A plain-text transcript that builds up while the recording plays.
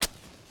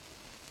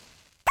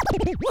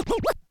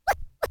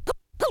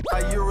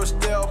You're a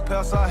still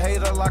pass, I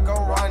hate her like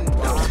I'm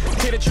Rondo.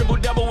 Hit a triple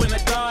double in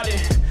the garden.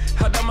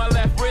 Held on my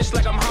left wrist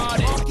like I'm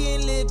Harden.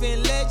 Fucking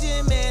living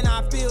legend, man.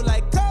 I feel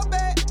like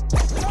Kobe.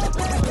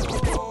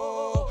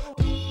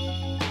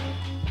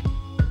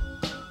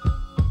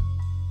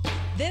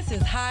 This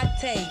is Hot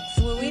Takes,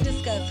 where we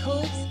discuss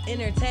hoops,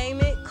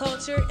 entertainment,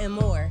 culture, and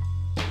more.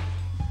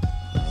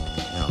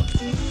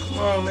 Come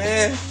on,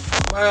 man.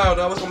 Smile,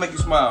 dog. What's gonna make you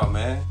smile,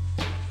 man?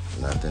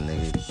 Nothing,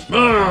 nigga.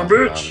 Smile,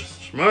 bitch.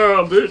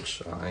 Smile,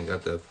 bitch. I ain't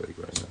got that for you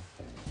right now.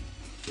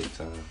 Big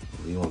time.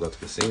 You wanna go to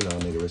the casino,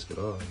 nigga, risk it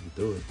all. You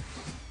do it.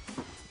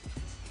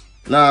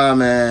 Nah,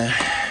 man.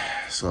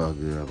 It's all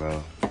good,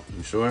 bro.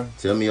 You sure?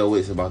 Tell me your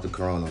wits about the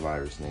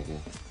coronavirus, nigga.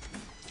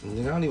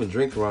 Nigga, I don't even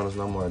drink Coronas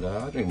no more,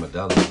 dog. I drink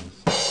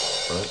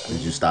Modelo's.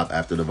 Did you stop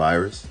after the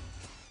virus?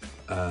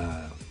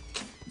 Nah,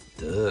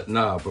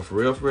 but for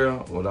real,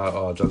 without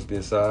all jokes being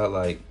aside,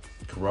 like,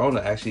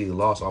 Corona actually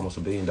lost almost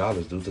 $1 billion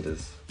due to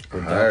this.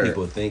 Without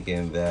people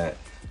thinking that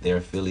they're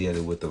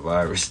affiliated with the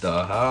virus,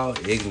 dog. How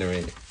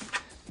ignorant.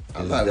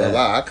 I'm not gonna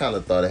lie, I kind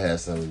of thought it had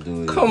something to do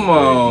with it. Come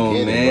on,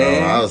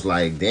 man. Bro. I was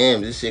like,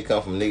 damn, this shit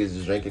come from niggas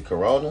just drinking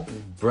Corona?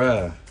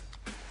 Bruh.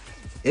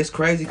 It's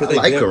crazy because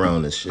I like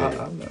Corona shit.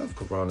 I love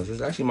Coronas.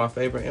 It's actually my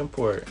favorite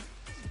import.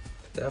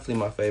 Definitely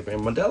my favorite.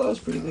 And Modelo's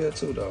pretty good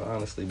too, though,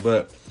 honestly.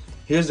 But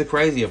here's the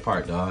crazier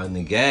part, dog. And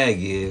the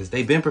gag is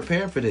they've been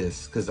prepared for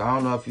this. Because I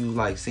don't know if you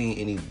like seen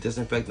any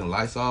disinfectant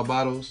Lysol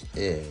bottles.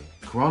 Yeah.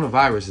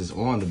 Coronavirus is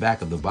on the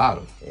back of the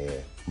bottle. Yeah.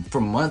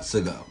 From months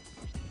ago.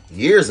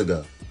 Years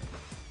ago.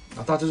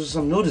 I thought this was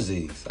some new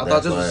disease. I That's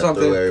thought this why was I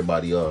something. threw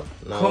everybody off.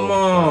 No, Come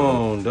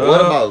on, dog.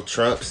 What about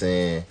Trump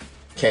saying,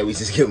 can't we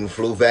just give him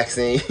flu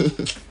vaccine?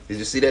 Did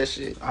you see that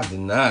shit? I did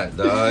not,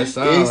 dog. It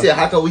Yeah, he said,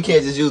 how come we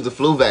can't just use the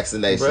flu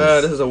vaccination?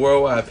 Bruh, this is a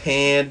worldwide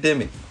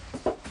pandemic.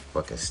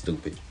 Fucking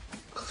stupid.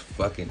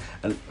 Fucking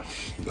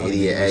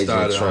idiot Agent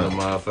started Trump. on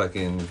the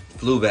motherfucking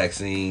flu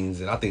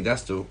vaccines, and I think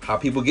that's how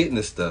people getting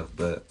this stuff.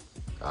 But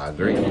I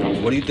agree.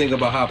 What do you think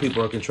about how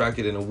people are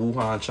contracted in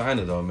Wuhan,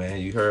 China, though,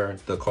 man? You heard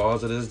the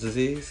cause of this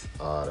disease?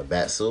 The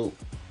bat soup.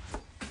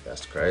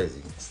 That's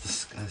crazy. It's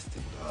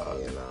disgusting, dog.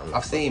 Yeah, nah,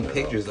 I've seen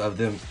pictures of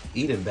them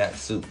eating bat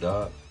soup,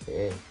 dog.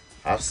 Yeah.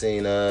 I've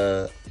seen,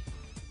 I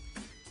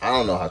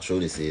don't know how true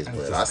this is,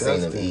 but I've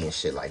seen them eating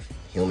shit like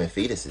human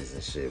fetuses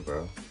and shit,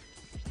 bro.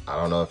 I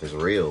don't know if it's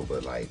real,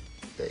 but like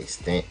the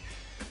extent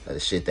of the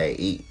shit they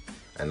eat.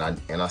 And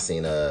I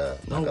seen a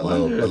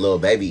little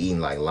baby eating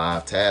like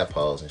live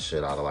tadpoles and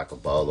shit out of like a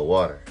bowl of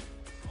water.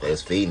 They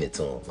was feeding it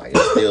to him. Like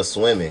it's still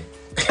swimming.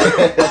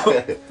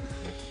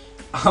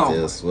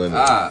 Still swimming.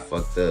 God.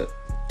 Fucked up.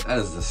 That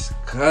is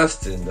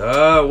disgusting,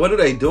 dog. What are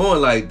they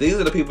doing? Like, these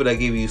are the people that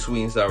give you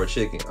sweet and sour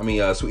chicken. I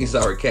mean, sweet and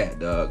sour cat,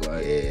 dog.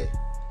 Like, yeah.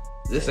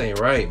 This ain't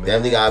right, man.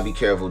 Definitely gotta be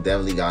careful.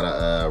 Definitely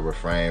gotta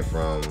refrain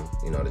from,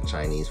 the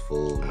Chinese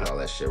food and all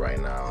that shit right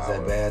now. Is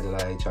that bad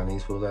that I ate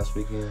Chinese food last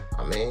weekend?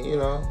 I mean,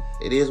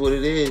 it is what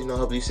it is.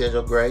 Hopefully you said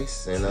your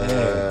grace. And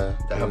the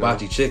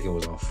hibachi chicken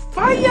was on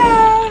fire.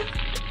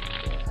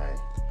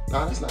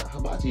 No, that's not.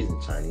 Hibachi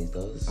isn't Chinese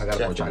though. I got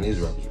it from a Chinese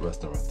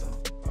restaurant though.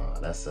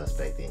 That's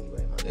suspect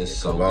anyway, man. It's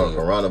so good.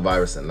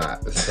 Coronavirus or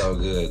not. It's so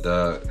good,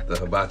 dog. The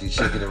hibachi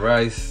chicken and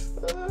rice.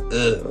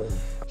 Ugh.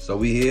 So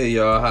we here,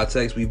 y'all. Hot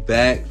Takes, we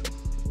back.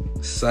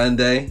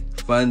 Sunday,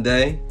 fun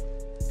day.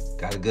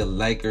 Got a good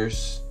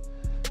Lakers,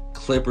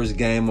 Clippers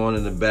game on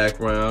in the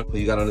background. Who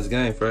you got on this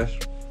game, Fresh?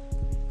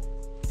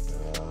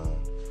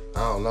 I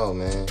don't know,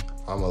 man.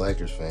 I'm a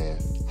Lakers fan.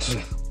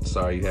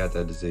 Sorry you had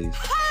that disease.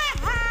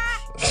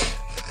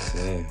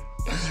 Yeah.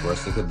 It's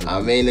worse than I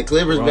mean, the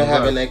Clippers been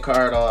having that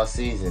card all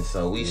season,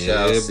 so we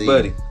shall see.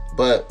 Buddy.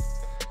 But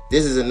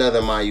this is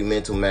another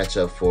monumental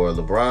matchup for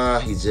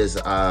LeBron. He just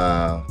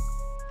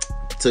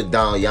took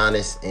down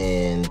Giannis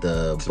in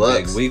the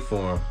Bucks. Big week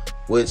for him.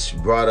 Which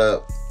brought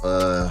up,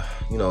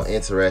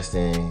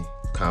 interesting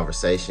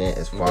conversation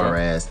as far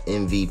as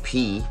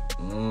MVP.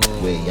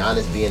 With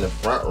Giannis being the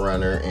front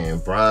runner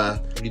and Bron,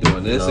 you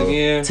doing this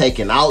again?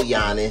 Taking out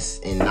Giannis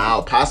and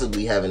now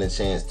possibly having a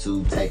chance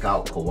to take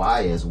out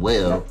Kawhi as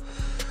well.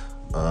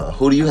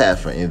 Who do you have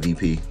for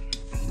MVP?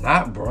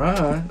 Not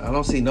Bron. I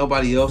don't see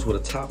nobody else with a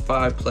top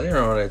 5 player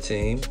on that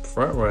team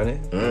front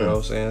running. You know what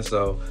I'm saying?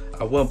 So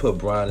I wouldn't put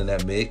Bron in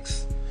that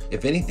mix.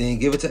 If anything,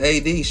 give it to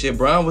AD. Shit,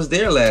 Bron was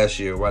there last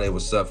year while they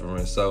were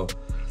suffering. So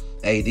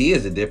AD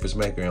is a difference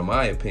maker in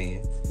my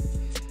opinion.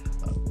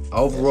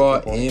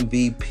 Overall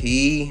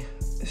MVP,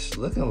 it's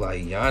looking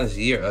like Giannis'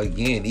 year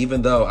again.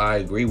 Even though I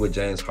agree with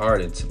James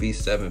Harden, to be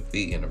 7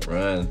 feet and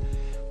run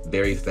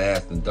very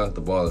fast and dunk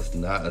the ball is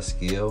not a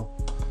skill.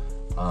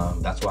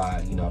 That's why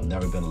I've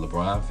never been a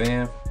LeBron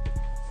fan.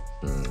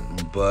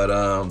 But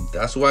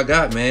that's who I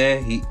got,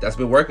 man. That's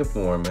been working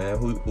for him, man.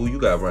 Who you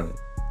got running?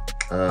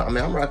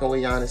 I'm rocking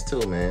with Giannis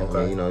too, man.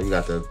 Okay. I mean, you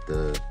got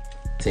the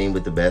team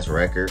with the best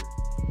record.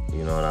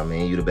 You know what I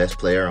mean? You the best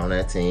player on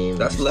that team.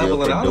 That's you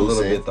leveling out a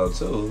little bit though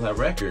too. That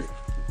record.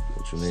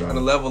 What you mean? Starting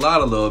to level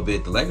out a little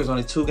bit. The Lakers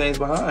only 2 games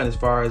behind as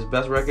far as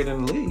best record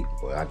in the league.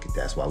 Well,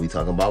 that's why we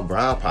talking about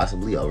Bron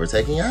possibly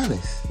overtaking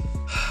Giannis.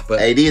 But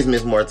AD has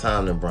missed more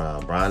time than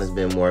Bron. Bron has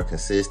been more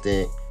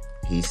consistent.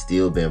 He's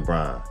still been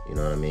Bron. You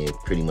know what I mean?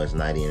 Pretty much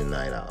night in and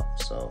night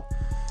out. So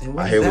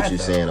I hear what you're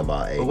saying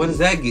about AD. But what is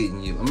that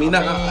getting you? I mean,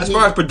 as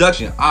far as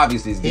production,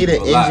 obviously, it's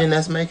getting he the engine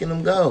that's making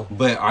him go.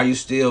 But are you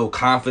still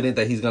confident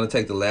that he's going to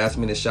take the last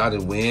minute shot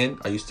and win?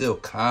 Are you still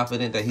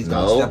confident that he's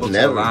going to step up to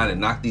the line and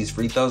knock these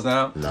free throws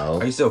down? No.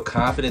 Are you still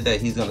confident that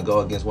he's going to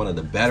go against one of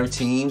the better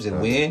teams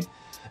and win?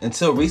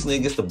 Until recently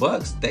against the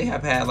Bucks, they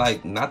have had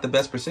like not the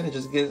best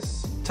percentages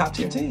against top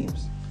tier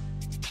teams.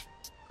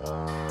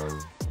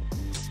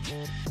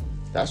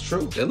 That's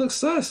true. It looks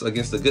sus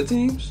against the good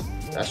teams.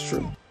 That's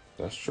true.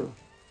 That's true.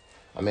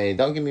 I mean,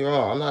 don't get me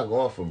wrong. I'm not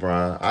going for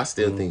Bron. I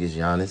still think it's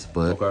Giannis,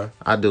 but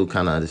I do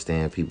kind of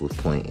understand people's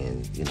point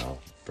in, you know,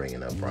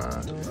 bringing up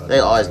Bron. They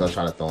always gonna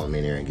try to throw him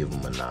in there and give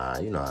him a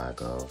nod. You know how it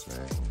goes,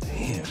 man.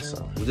 Damn.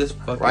 So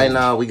Right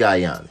now we got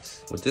Giannis.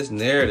 With this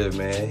narrative,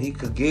 man, he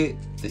could get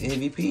the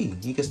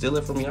MVP. He could steal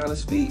it from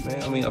Giannis' feet,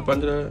 man. I mean, up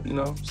under the, you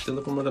know, steal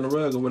it from under the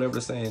rug or whatever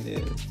the saying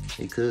is.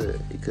 He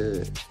could.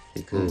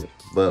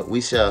 But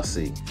we shall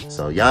see.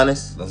 So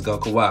Giannis. Let's go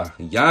Kawhi.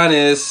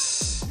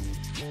 Giannis.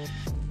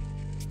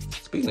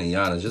 Speaking of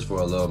Giannis, just for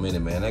a little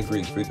minute, man, that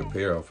Greek Freak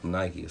apparel from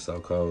Nike is so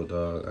cold,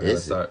 dog. I gotta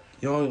start.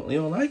 You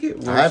don't like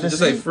it? I haven't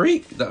just say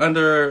Freak.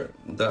 The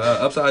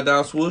upside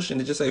down swoosh and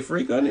it just say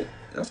Freak on it.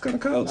 That's kind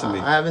of cold to me.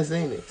 I haven't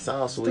seen it.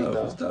 Sounds sweet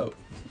though. It's dope.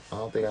 I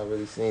don't think I've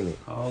really seen it.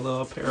 All the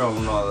apparel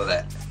and all of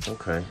that.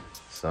 Okay,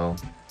 so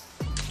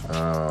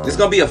it's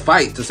gonna be a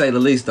fight to say the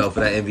least, though,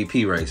 for that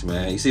MVP race,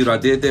 man. You see what I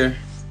did there?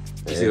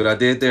 You see what I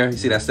did there? You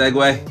see that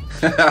segue?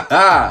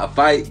 A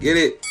fight, get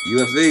it?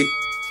 UFC?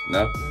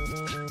 No.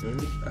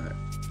 All right.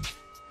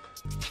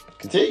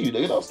 Continue,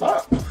 nigga. Don't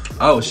stop.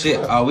 Oh shit!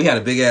 Oh, we had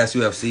a big ass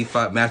UFC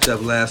fight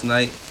matchup last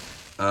night,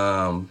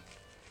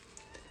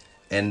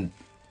 and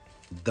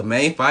the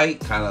main fight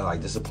kind of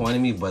like disappointed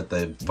me, but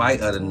the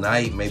fight of the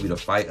night, maybe the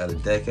fight of the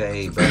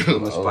decade, best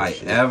women's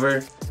fight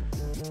ever.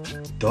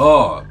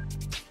 Dog,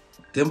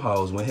 them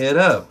hoes went head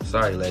up.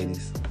 Sorry,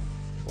 ladies.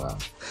 Wow.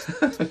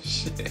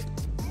 Shit.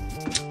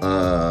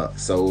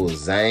 So it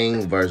was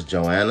Zhang versus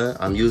Joanna.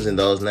 I'm using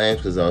those names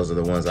because those are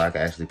the ones I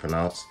can actually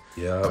pronounce.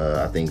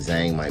 Yeah. I think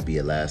Zhang might be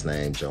a last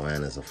name.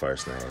 Joanna's a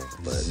first name.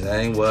 But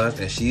Zhang was,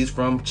 and she's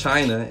from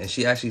China, and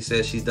she actually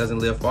said she doesn't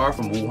live far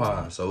from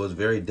Wuhan, so it was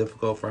very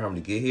difficult for him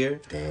to get here.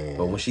 Damn.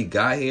 But when she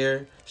got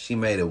here, she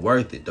made it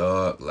worth it,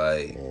 dog.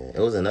 Like, it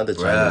was another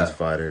Chinese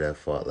fighter that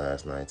fought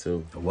last night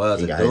too. It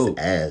was. He got his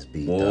ass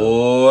beat,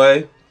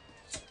 boy.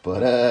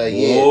 But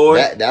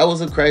yeah, that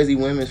was a crazy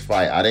women's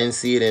fight. I didn't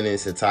see it in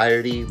its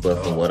entirety,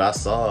 but from what I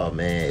saw,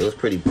 man, it was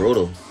pretty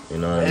brutal. You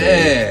know what I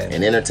mean?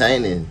 And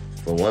entertaining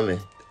for women.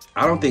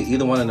 I don't think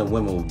either one of the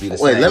women would be the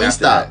same. Wait, let me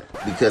stop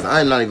because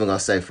I'm not even gonna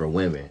say for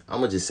women.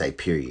 I'm gonna just say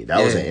period.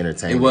 That was an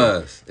entertaining. It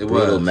was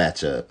brutal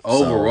matchup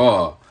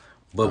overall.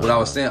 But what I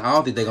was saying, I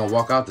don't think they're gonna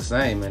walk out the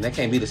same, man. They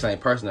can't be the same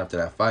person after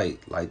that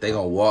fight. Like they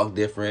gonna walk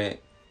different,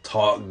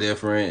 talk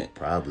different.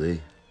 Probably.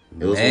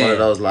 It was one of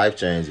those life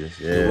changes.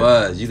 Yeah. It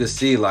was. You could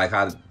see like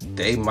how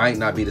they might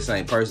not be the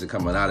same person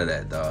coming out of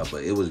that, dog.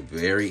 But it was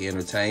very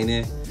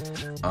entertaining.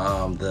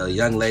 The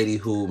young lady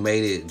who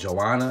made it,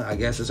 Joanna, I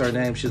guess is her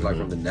name. She's like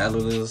from the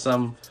Netherlands or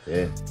something.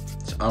 Yeah.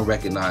 It's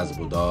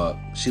unrecognizable, dog.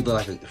 She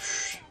looked like a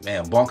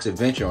Bonk's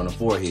Adventure on the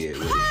forehead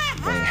with it.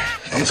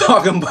 I'm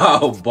talking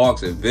about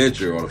Bonk's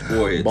Adventure on the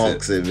forehead.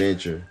 Bonk's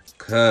Adventure.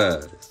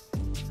 Cuz.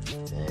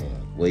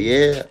 Well,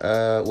 yeah.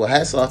 Well,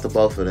 hats off to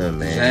both of them,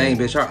 man. Dang,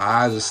 bitch, her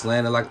eyes are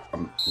slanted like.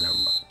 Never mind.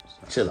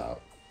 Chill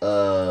out.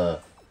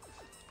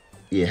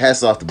 Yeah,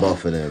 hats off to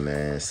both of them,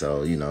 man.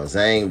 So, you know,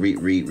 Zhang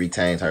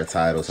retained her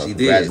title, so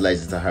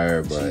congratulations to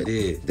her. But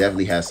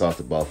definitely hats off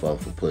to both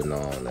of them for putting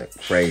on that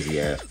crazy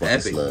ass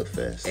fucking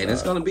slugfest. And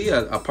it's gonna be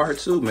a part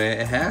 2,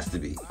 man. It has to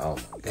be. Oh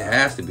my God. It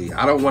has to be.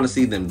 I don't want to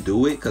see them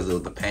do it because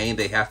of the pain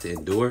they have to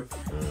endure.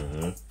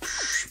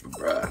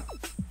 Bruh,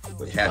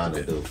 what you have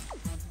to do?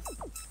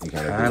 You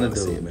kind of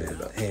do, man.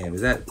 Damn,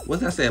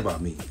 what's that say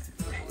about me?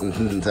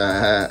 It's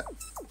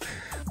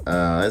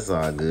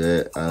all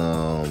good.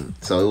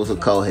 So it was a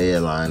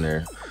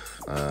co-headliner.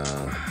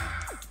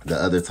 The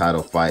other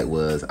title fight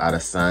was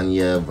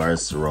Adesanya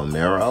versus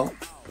Romero.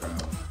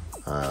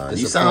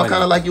 You sound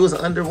kind of like you was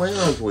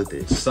underwhelmed with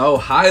it. So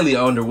highly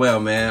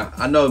underwhelmed, man.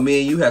 I know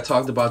me and you had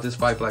talked about this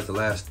fight for like the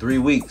last 3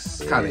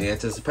 weeks. Kind of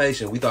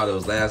anticipation. We thought it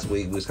was last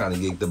week. We was kind of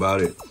geeked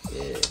about it.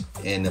 Yeah.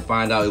 And to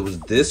find out it was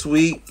this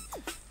week.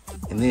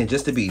 And then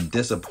just to be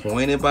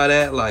disappointed by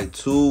that, like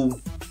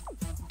 2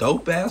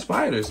 dope ass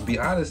fighters, to be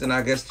honest. And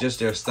I guess just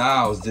their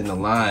styles didn't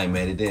align,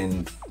 man. It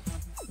didn't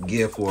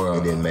give for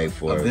it didn't make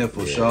for a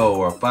eventful show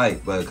or a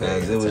fight,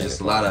 because it was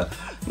just a lot of,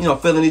 you know,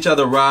 feeling each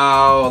other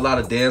raw, a lot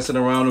of dancing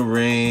around the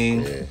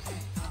ring. Yeah.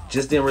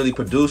 Just didn't really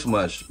produce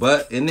much.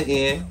 But in the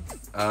end,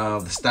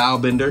 the Style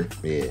Bender.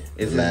 Yeah.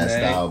 Is the last his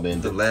name. Style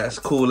Bender. The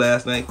last cool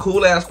ass name.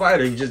 Cool ass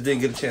fighter. He just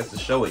didn't get a chance to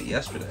show it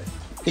yesterday.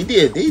 He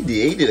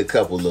did a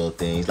couple little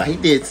things. Like he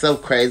did some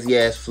crazy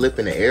ass flip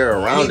in the air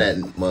around that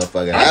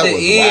motherfucker. At that the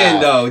was end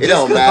wild. though, It just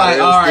don't 'cause matter. like, It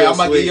was all right, still I'm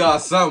gonna sweet. give y'all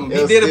something. It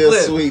He was did a still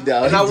flip, sweet,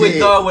 dog. and He I went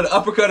did. through with an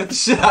uppercut at the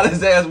shit out of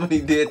his ass when he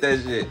did that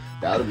shit.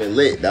 That would have been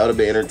lit. That would have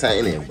been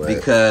entertaining. But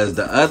Because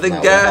the other not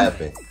what guy,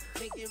 happened.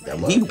 That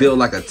he motherfucker. built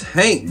like a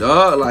tank,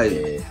 dog. Like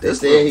Yeah. They this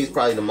said he's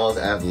probably the most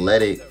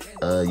athletic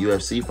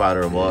UFC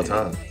fighter of all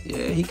time.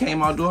 Yeah, he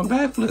came out doing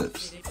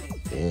backflips.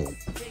 Yeah,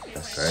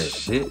 that's crazy.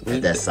 Shit, At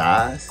man. that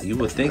size, You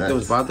would that's think it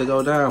was nuts. about to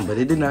go down, but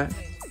it did not.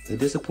 It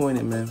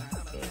disappointed, man.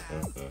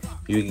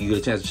 You get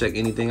a chance to check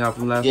anything out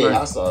from last Yeah,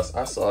 night?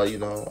 I saw. You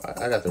know,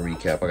 I got the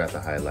recap. I got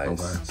the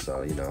highlights. Okay.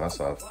 So you know, I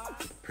saw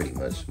pretty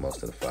much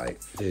most of the fight.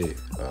 Yeah.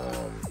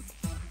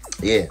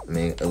 Yeah, I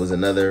mean, it was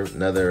another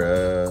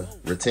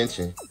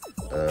retention.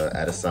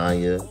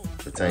 Adesanya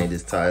retained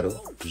his title.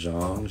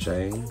 Zhang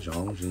Jing.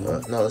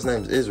 No, his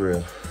name's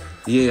Israel.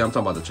 Yeah, I'm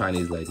talking about the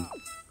Chinese lady.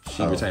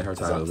 She retained her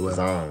title as well.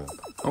 Zhang.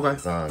 Okay.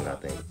 Zhang, I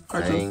think.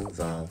 Her too.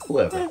 Zhang,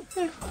 whoever.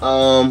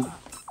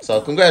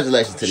 So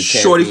congratulations to the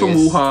Shorty from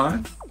champions.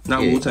 Wuhan,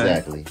 not Yeah, Wu-Tang.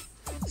 exactly.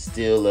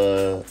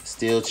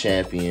 Still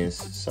champions.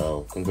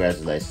 So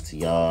congratulations to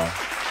y'all.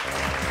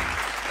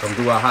 Come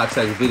do our hot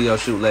tech video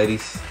shoot,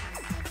 ladies.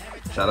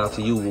 Shout out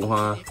to you,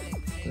 Wuhan.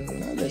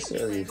 Not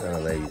necessarily the kind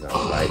of ladies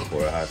I like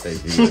for a hot take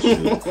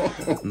video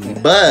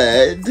shoot,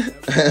 but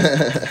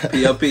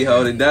PLP,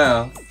 hold it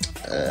down.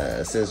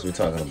 since we're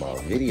talking about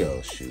video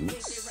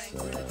shoots,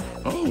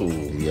 Oh,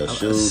 video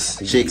shoots,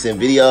 chicks in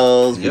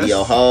videos, Yes.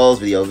 video hoes,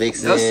 video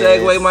vixens. your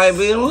segue might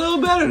be a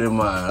little better than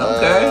mine.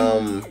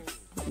 Okay.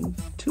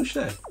 Touche.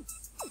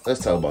 Let's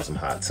talk about some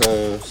hot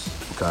tunes.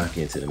 Okay.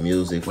 Get into the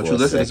music. What for you a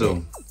listening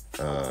second.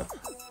 to?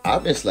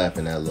 I've been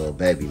slapping that little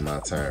baby My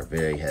Turn,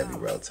 very heavy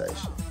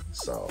rotation.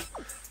 So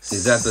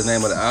Is that the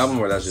name of the album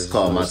or that's just It's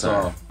called a My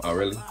song? Oh,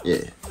 really? yeah,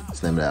 it's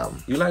the name of the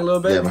album. You like Lil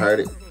Baby? You ever heard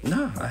it?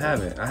 No, I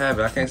haven't.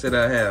 I can't say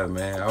that I have,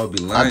 man. I would be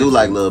lying. I do to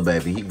like you. Lil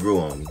Baby. He grew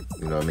on me.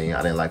 You know what I mean?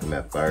 I didn't like him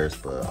at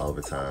first, but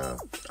over time,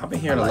 I've been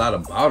hearing I a like lot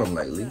about him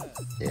lately.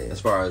 yeah. As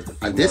far as the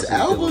females This he's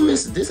album dealing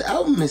with. this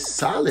album is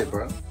solid,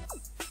 bro.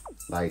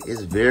 Like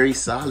it's very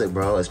solid,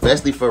 bro.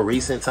 Especially for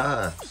recent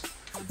times.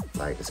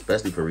 Like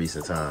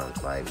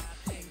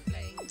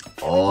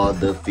all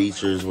the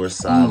features were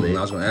solid.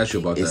 I was gonna ask you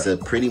about It's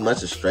that. pretty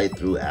much a straight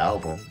through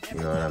album.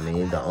 You know what I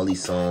mean? The only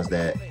songs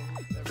that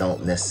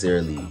don't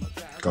necessarily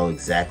go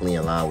exactly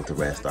in line with the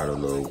rest are the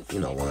little,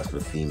 ones for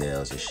the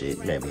females and shit.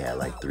 You maybe had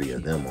like 3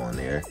 of them on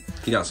there.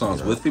 He got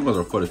songs with females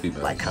or for the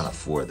females? Like kind of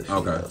for the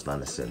Okay. females, not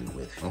necessarily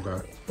with females.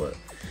 Okay. But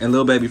And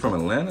Lil Baby from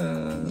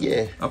Atlanta.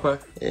 yeah. Okay.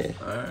 Yeah.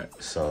 All right.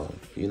 So,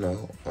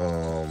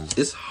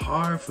 It's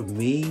hard for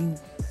me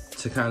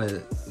to kind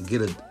of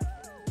get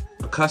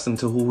accustomed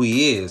to who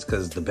he is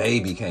because the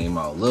Baby came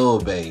out, Lil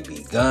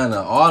Baby,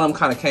 Gunna, all of them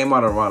kind of came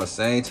out around the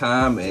same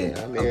time, and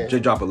Yeah, I mean- they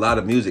drop a lot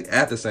of music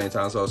at the same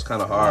time, so it's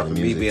kind of hard of for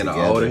me music being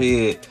together. an older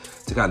head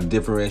to kind of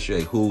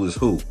differentiate who is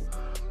who.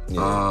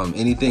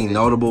 Anything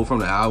notable from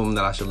the album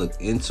that I should look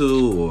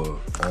into, or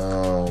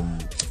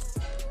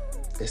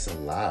it's a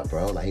lot,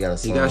 bro. Like he got a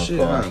song got shit,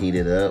 called huh? "Heat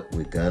It Up"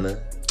 with Gunna.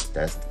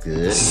 That's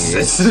good.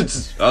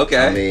 Yeah.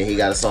 okay? I mean, he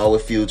got a song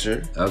with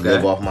Future, Okay.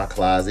 "Live Off My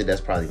Closet."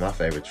 That's probably my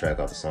favorite track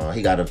off the song.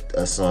 He got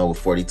a song with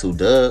 42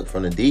 Doug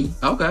from the D.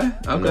 okay, You know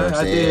what I'm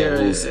I saying? did.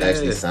 Who's yeah.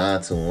 actually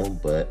signed to him,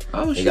 but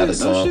Oh, he got a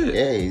shit, oh, song. shit.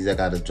 Yeah, he's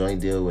got a joint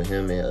deal with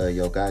him and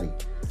Yo Gotti.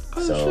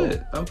 Oh So,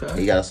 shit! Okay.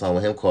 He got a song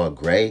with him called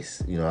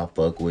Grace. I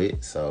fuck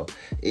with. So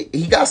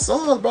he got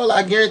songs, bro.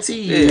 Like, I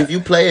guarantee you, Yeah. if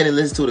you play it and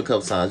listen to it a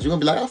couple times, you're gonna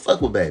be like, I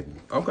fuck with Baby.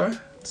 Okay.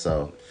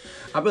 So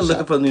I've been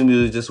looking for new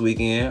music this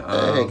weekend.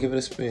 hey, give it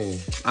a spin.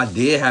 I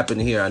did happen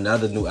to hear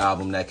another new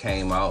album that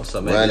came out,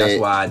 so maybe Run that's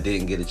it. why I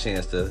didn't get a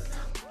chance to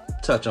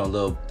touch on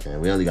Lil. Man,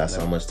 we only got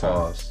so much time.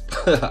 Pause.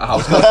 I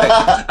was gonna say,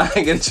 I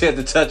didn't get a chance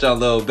to touch on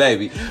Lil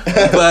Baby,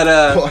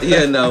 but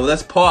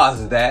let's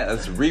pause that.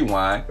 Let's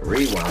rewind.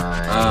 Rewind.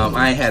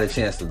 I ain't had a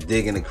chance to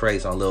dig in the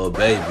crates on Lil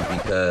Baby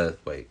because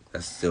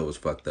that still was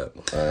fucked up.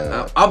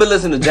 I've been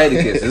listening to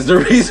Jadakiss. Is the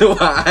reason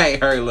why I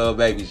ain't heard Lil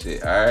Baby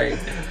shit. All right.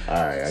 All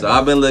right. So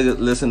I've been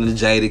listening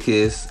to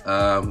Jadakiss.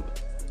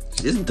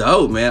 It's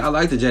dope, man. I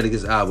like the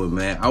Jadakiss album,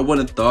 man. I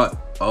wouldn't have thought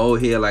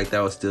old head like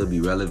that would still be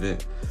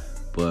relevant,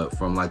 but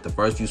from like the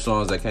first few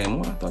songs that came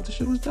on, I thought this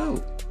shit was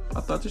dope.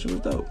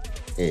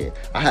 Yeah,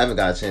 I haven't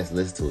got a chance to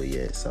listen to it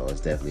yet, so it's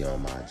definitely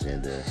on my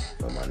agenda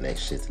for my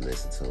next shit to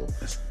listen to.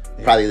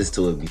 Probably listen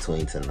to it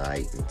between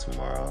tonight and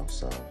tomorrow.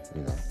 So,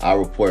 I'll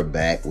report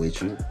back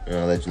with you.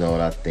 Let you know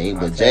what I think.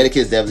 But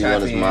Jadakiss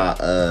definitely one of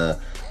my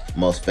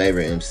most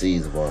favorite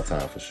MCs of all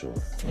time for sure.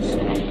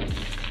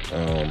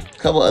 A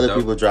couple other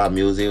people dropped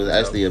music. It was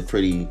actually a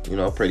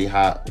pretty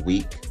hot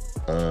week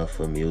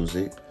for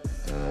music.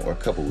 Or a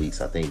couple weeks.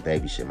 I think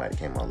Baby shit might have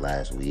came out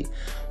last week.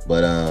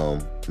 But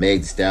Meg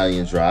Thee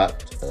Stallion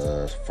dropped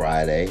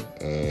Friday,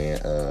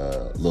 and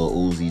Lil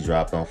Uzi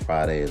dropped on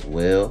Friday as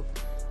well.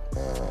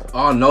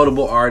 All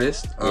notable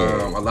artists.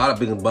 Yeah. A lot of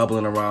been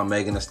bubbling around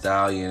Megan Thee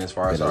Stallion as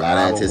far as Been a our lot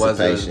of album, whether it's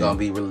anticipation. gonna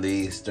be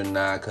released or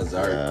not, because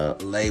our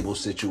label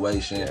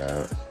situation.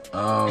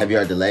 Have you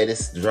heard the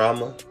latest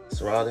drama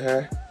surrounding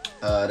her?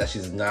 That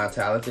she's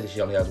non-talented.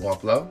 She only has one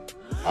flow.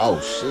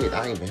 Oh shit,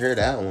 I ain't even heard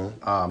that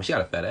one. She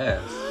got a fat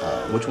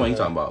ass. Which one you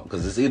talking about?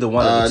 Because it's either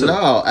one of the two.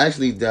 No,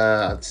 actually,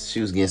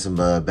 she was getting some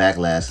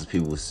backlash because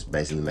people was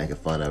basically making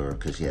fun of her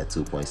because she had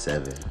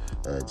 2.7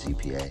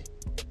 GPA.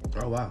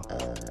 Oh wow.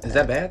 Is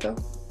that bad though?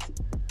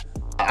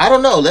 I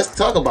don't know. Let's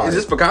talk about it. Is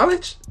this for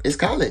college? It's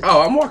college.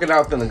 Oh, I'm walking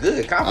out feeling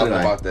good, confident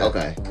about that.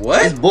 Okay.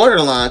 What? It's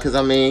borderline because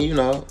I mean, you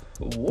know.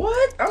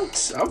 What? I'm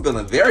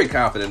feeling very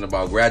confident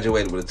about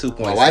graduating with a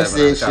 2.7. My wife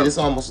said shit, it's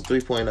almost a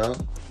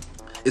 3.0.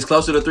 It's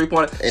closer to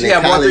 3.0. She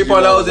had more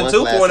 3.0s and and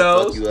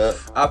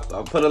 2.0s.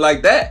 I put it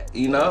like that,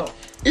 you know.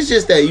 It's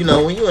just that, you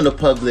know, when you're in the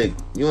public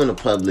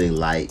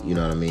light, you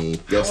know what I mean?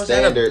 Your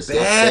standards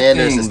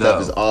and stuff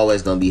is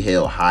always gonna be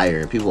held higher,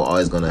 and people are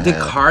always gonna have. Did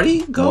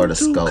Cardi go to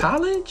scope.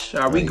 college?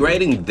 Are we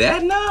grading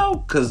that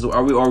now? Cause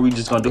are we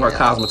just gonna do her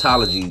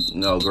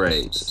cosmetology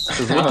grades?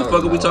 Cause what the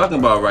fuck are we talking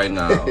about right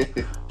now?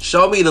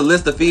 Show me the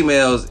list of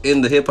females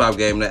in the hip hop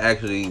game that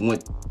actually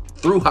went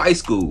through high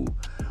school,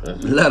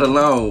 let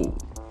alone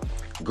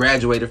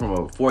graduated from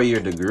a 4-year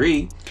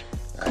degree.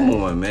 Come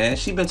on, man.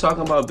 She been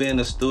talking about being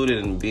a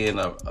student and being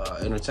a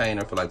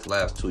entertainer for like the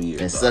last 2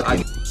 years. And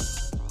sucking.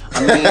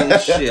 I mean,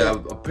 shit.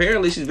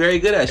 Apparently, she's very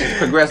good at it. She's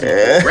progressing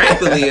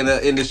rapidly in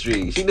the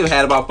industry. She done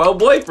had about 4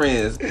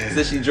 boyfriends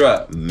since she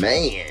dropped.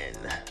 Man,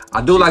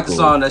 I do like the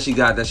song that she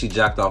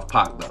jacked off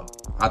Pac though.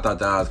 I thought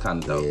that was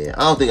kind of dope. Yeah,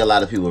 I don't think a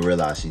lot of people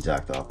realize she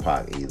jacked off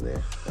Pac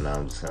either. And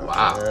I'm just kind of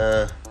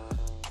wow.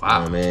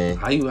 Wow, man.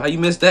 How you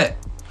missed that?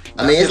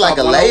 I mean, it's like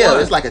a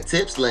layup. It's like a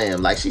tip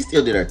slam. Like, she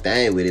still did her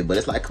thing with it, but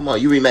it's like, come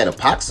on, you remade a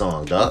Pac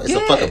song, dog. It's a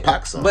fucking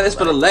Pac song. But it's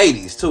for the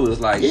ladies, too.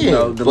 It's like, you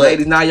know, the but,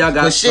 ladies, now y'all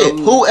got but shit,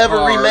 whoever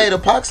remade a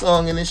Pac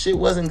song and this shit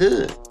wasn't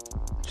good?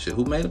 Shit,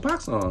 who made a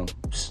Pac song?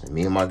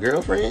 Me and my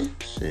girlfriend?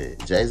 Shit,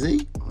 Jay-Z?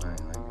 I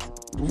ain't like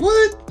it.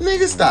 What?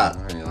 Nigga, stop.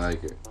 I ain't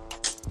like it.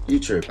 You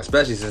tripping.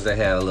 Especially since they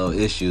had a little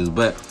issues.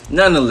 But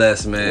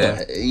nonetheless,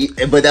 man.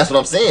 Yeah, but that's what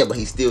I'm saying. But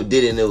he still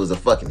did it and it was a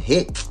fucking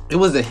hit. It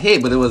was a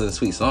hit, but it wasn't a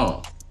sweet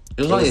song.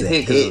 It was only a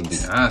hit because it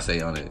was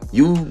Beyonce on it.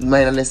 You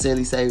might not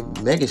necessarily say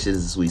Mega shit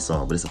is a sweet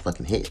song, but it's a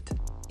fucking hit.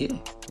 Yeah.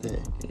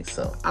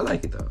 So I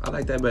like it though. I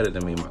like that better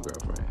than Me and My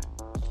Girlfriend.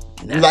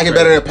 You like it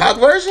better than Pac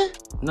version?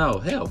 No,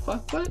 hell,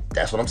 fuck, what?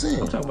 That's what I'm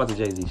saying. I'm talking about the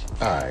Jay-Z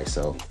shit. Alright,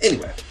 so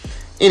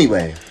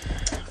Anyway.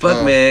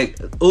 Fuck Meg.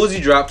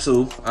 Uzi dropped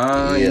 2.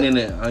 And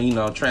then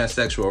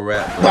transsexual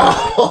rap.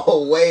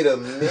 Oh, wait a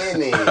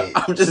minute.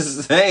 I'm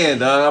just saying,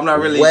 dog. I'm not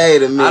really.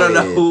 Wait a minute. I don't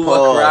know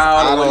what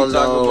crowd what you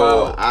talking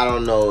about. I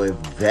don't know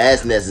if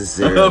that's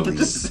necessarily. I'm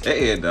just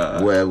saying,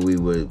 dog. Where we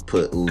would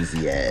put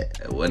Uzi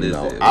at. What is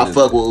it? I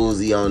fuck with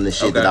Uzi on the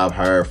shit that I've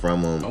heard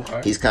from him.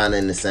 Okay. He's kind of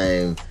in the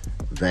same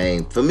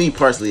vein. For me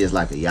personally, it's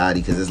like a Yachty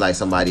because it's like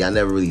somebody I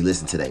never really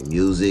listened to their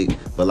music,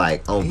 but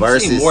like on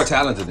verses, he's more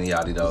talented than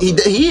Yachty though. He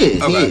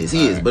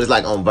is. But it's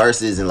like on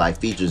verses and like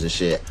features and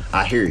shit.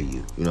 I hear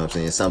you. You know what I'm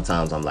saying?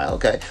 Sometimes I'm like,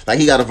 okay, like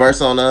he got a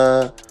verse on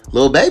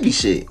Lil Baby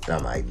shit. And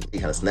I'm like, he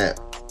kind of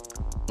snapped.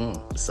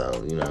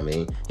 So you know what I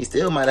mean? He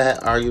still might have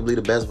had arguably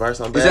the best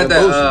verse on Bad and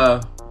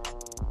Bougie.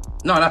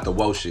 No, not the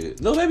Whoa shit.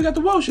 Lil Baby got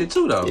the Whoa shit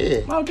too though.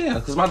 Yeah. Oh damn,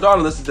 because my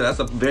daughter listens to that.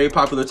 That's a very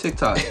popular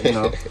TikTok. You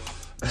know.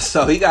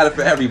 So he got it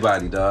for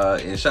everybody,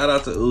 dog. And shout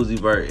out to Uzi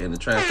Vert and the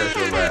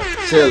transsexual rap.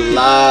 Chill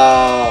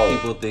out.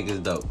 People think it's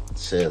dope.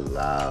 Chill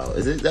out.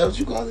 Is that what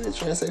you call it?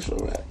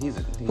 Transsexual rap? Who He's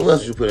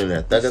else you put in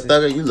there?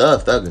 Thugger? You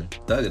love Thugger.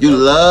 Thugger. You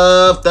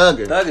love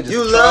Thugger. Thugger just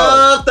you a troll.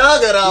 love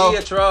Thugger though. He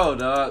a troll,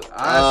 dog.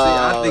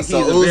 I think so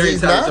he's a very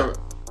Uzi's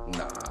talented.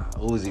 Nah,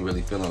 Uzi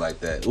really feeling like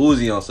that.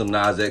 Uzi on some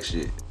Nas X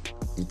shit.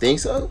 You think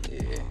so?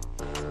 Yeah.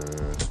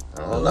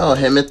 I don't know.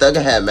 Him and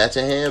Thugger had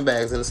matching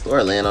handbags in the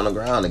store laying on the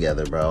ground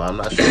together, bro. I'm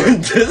not sure.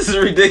 This is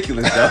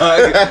ridiculous,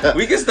 dog.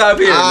 We can stop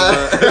here,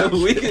 dog.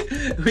 We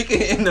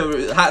can end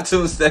the Hot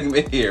Tunes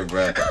segment here,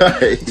 bro.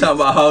 Right.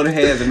 Talking about holding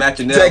hands and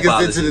matching nail polish. Take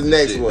us into the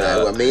next one.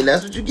 I mean,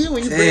 that's what you get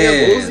when you bring up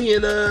Uzi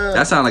and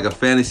That sounds like a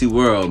fantasy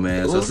world,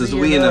 man. Uzi, so since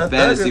we in a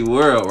fantasy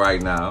world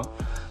right now.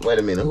 Wait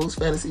a minute, whose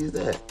fantasy is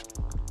that?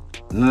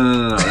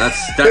 No.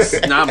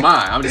 That's not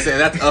mine. I'm just saying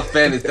that's a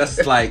fantasy.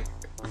 That's like,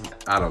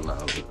 I don't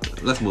know.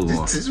 Let's move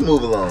on. Just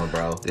move along,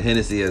 bro. The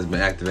Hennessy has been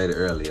activated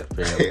earlier,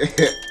 apparently.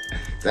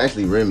 It's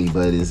actually Remy,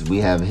 but we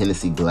have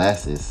Hennessy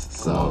glasses.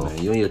 So on,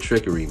 man. You and your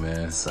trickery,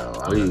 man. So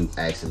I'm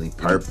actually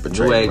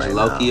perpetrating New age right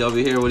low-key now. over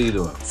here. What are you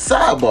doing?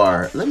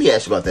 Sidebar. Let me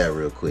ask you about that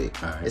real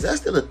quick. All right. Is that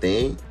still a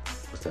thing?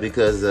 What's that?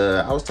 Because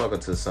I was talking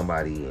to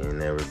somebody and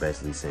they were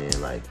basically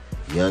saying like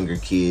younger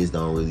kids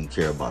don't really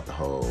care about the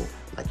whole.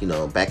 Like, you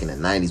know, back in the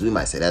 90s, we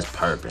might say that's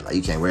perping. Like,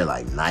 you can't wear,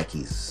 like,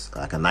 Nikes.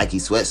 Like, a Nike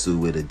sweatsuit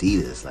with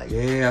Adidas. Like,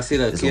 yeah, I see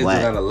that kids do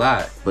that a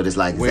lot. But it's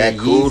like, is wear that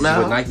cool Yeezys now?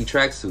 With Nike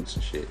tracksuits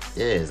and shit.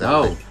 Yeah, is that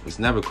no, it's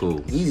never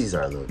cool. Yeezys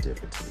are a little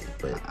different to me.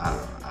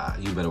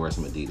 But you better wear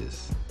some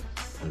Adidas.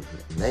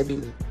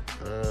 Maybe.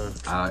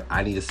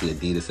 I need to see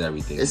Adidas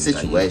everything. It's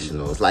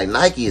situational. It's like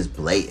Nike is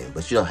blatant,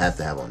 but you don't have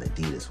to have on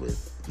Adidas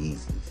with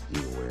Yeezys.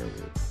 You can wear it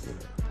with, you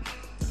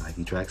know.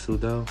 Nike tracksuit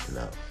though?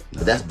 No.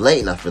 But that's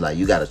blatant. I feel like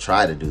you gotta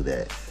try to do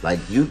that. Like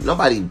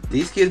nobody.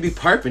 These kids be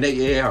perping.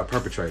 They are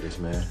perpetrators,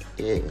 man.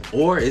 Yeah.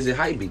 Or is it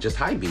hype beast? Just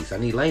hype beast. I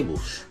need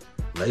labels.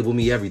 Label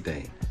me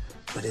everything.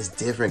 But it's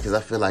different because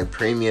I feel like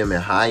premium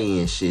and high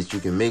end shit you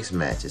can mix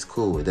match. It's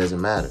cool. It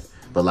doesn't matter.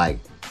 But like,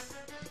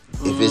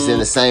 if it's in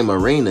the same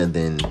arena,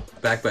 then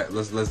back.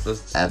 Let's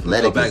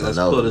athletic. Go back. Is Let's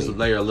a no pull to this me.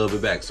 layer a little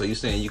bit back. So you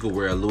saying you could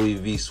wear a Louis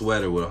V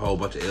sweater with a whole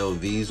bunch of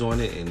LVs on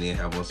it, and then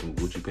have on some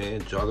Gucci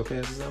pants, jogger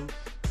pants or something?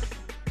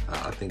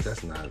 I think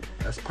that's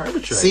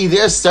perpetrating. See,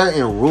 there's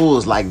certain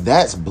rules like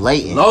that's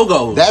blatant.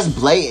 Logos. That's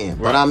blatant.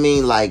 Right. But I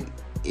mean, like,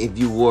 if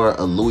you wore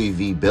a Louis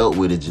V belt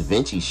with a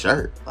Givenchy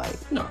shirt,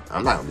 like, No,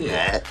 I'm not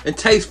mad. And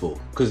tasteful,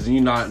 because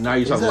now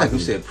you're talking like Exactly.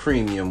 you said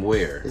premium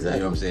wear. Exactly. You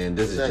know what I'm saying?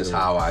 This is just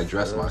Exactly. how I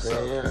dress You know what I'm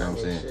myself. saying? You know what I'm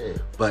Yeah, saying?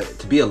 shit. But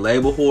to be a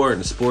label whore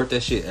and to sport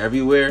that shit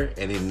everywhere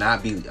and it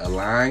not be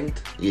aligned,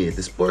 Yeah,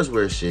 the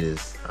sportswear shit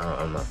is,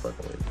 I'm not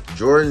fucking with it.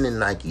 Jordan and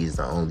Nike is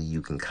the only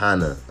you can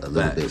kind of a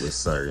little bit Facts. with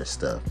certain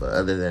stuff. But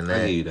other than I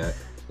that, hear you that.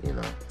 you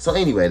know. So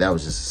anyway, that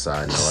was just a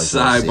side note. I just wanted to see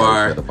how you feel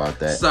Sidebar. about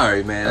that.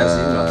 Sorry, man.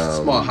 That's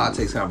a small hot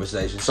takes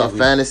conversation. So Shit we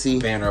fantasy.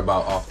 banter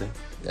about often.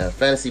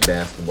 Fantasy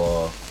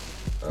basketball.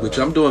 Which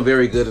I'm doing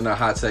very good in our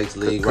hot takes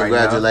league right now.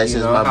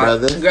 Congratulations, my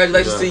brother.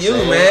 Congratulations You know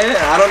to what you, I'm saying? man.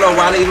 I don't know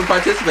why they even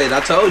participated.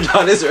 I told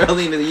y'all this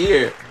early in the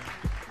year.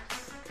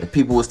 And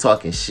people was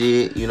talking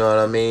shit, you know what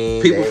I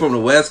mean? People from the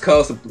West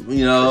Coast,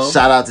 you know.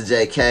 Shout out to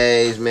Jay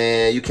Cage,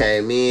 man. You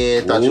came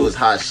in, thought you Whoop. was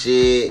hot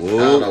shit. Whoop. I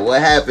don't know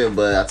what happened,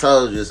 but I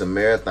told you it's a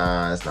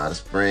marathon. It's not a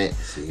sprint.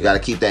 You got to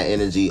keep that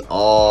energy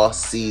all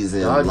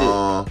season Y'all did-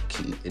 long.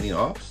 Any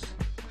offs?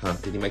 Huh?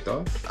 Did he make the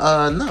offs?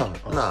 No.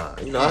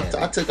 You know,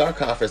 I took our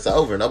conference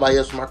over. Nobody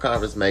else from our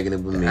conference making it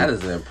with me. That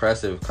is an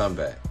impressive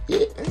comeback.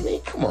 Yeah, I mean,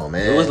 come on,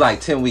 man. It was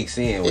like 10 weeks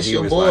in when it's he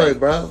your was boy, like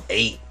bro.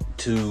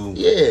 8-2,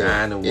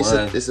 Yeah,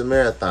 9-1. it's a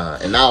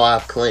marathon, and now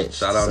I've clinched.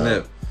 Shout out so,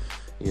 Nip.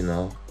 You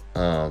know,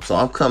 so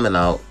I'm coming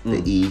out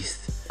Mm. the East.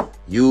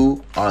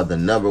 You are the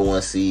number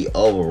 1 seed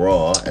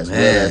overall, as Man.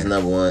 well as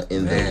number 1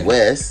 in the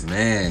West.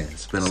 Man,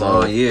 it's been a So,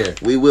 long year.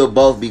 We will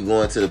both be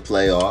going to the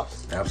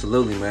playoffs.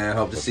 Absolutely, man.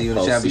 Hope to see you in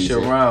the Postseason. championship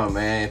round,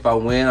 man. If I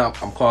win, I'm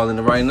calling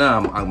it right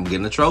now. I'm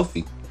getting a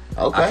trophy.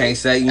 Okay. I can't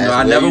say, you know, As I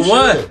well never you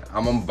won. should.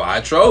 I'm gonna buy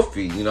a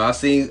trophy. You know, I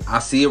see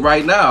it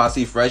right now. I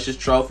see Fresh's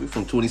trophy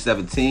from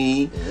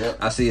 2017. Yep.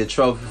 I see a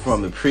trophy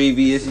from the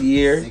previous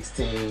year.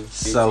 16, 15,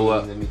 So,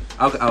 let me-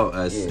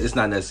 it's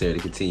not necessary to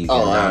continue Oh,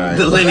 all right.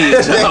 the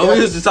lineage. We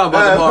used to talk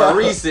about the more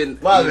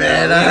recent, My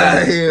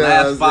bad. You know what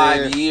I'm last 5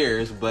 saying?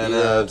 years. But you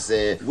know what I'm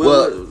saying?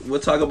 we'll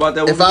talk about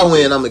that. When If we I get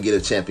win, to- I'm gonna get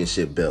a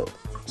championship belt.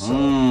 So, okay.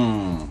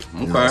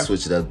 you know,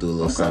 switch it up, do a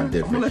little something I'm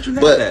different. gonna let you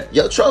have But that.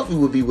 your trophy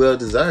would be well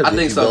deserved. I if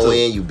think you so, go too.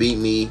 in, you beat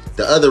me.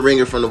 The other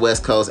ringer from the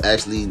West Coast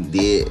actually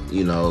did,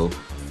 you know,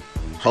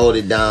 hold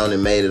it down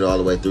and made it all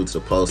the way through to the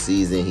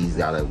postseason. He's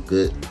got a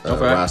good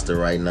Okay. roster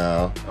right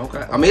now.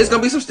 Okay. I mean, it's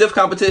gonna be some stiff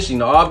competition. You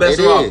know, all bets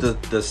It are off. is.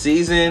 The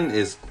season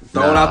is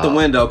thrown out the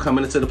window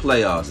coming into the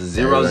playoffs. It's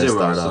 0-0.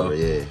 Start So over,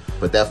 yeah.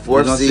 But that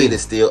 4th gonna seed see.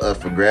 is still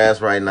up for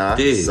grabs right now.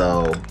 Yeah.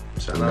 So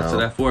shout you out to know,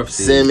 that 4th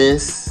seed.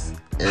 Simmons.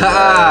 And,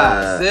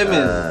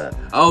 Simmons,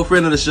 old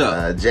friend of the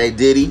show. Jay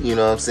Diddy, you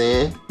know what I'm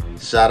saying?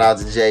 Shout out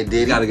to Jay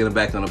Diddy. Got to get him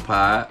back on the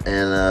pod.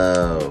 And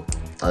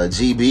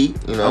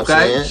GB, you know what I'm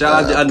Okay. saying?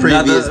 Shout out to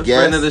previous another guest,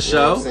 friend of the you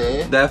know what show. I'm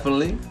saying?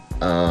 Definitely.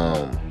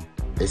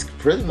 It's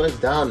pretty much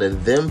down to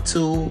them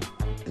two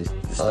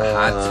It's the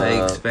hot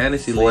takes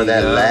fantasy for league.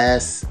 that y'all.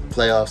 last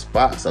playoff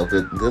spot. So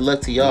good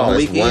luck to y'all. 1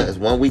 It's week in. it's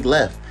 1 week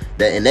left.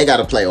 And they got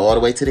to play all the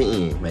way to the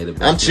end. Made it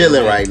back I'm in,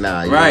 chilling man. right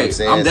now. You know what I'm Right.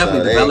 saying? I'm definitely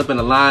So they- developing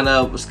a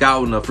lineup,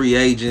 scouting the free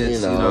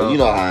agents. You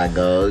know how it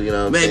goes. You know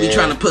what I'm Maybe saying?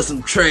 trying to put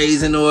some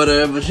trades in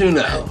order, but you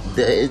know.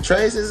 The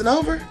trades isn't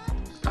over?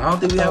 I don't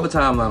think we have a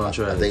timeline on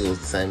trades. I think it was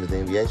the same as the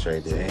NBA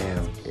trade did. Damn. Yeah,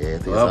 I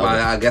think Well, it's over.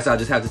 I guess I'll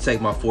just have to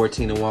take my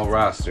 14-1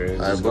 roster. And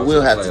just But go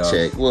we'll the have to playoffs.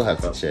 check. We'll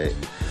have to check.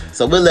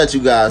 So we'll let you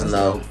guys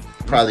know. dope.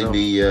 Probably That's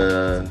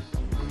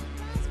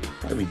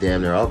be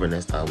damn near over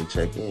next time we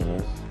check in,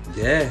 right?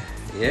 Yeah.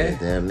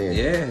 Damn near.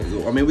 Yeah.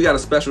 I mean, we got a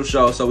special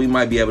show, so we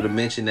might be able to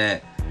mention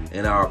that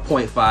in our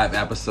 0.5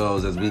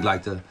 episodes, as we'd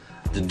like to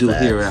do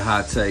Facts. here at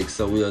Hot Takes.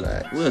 So we'll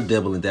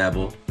dibble and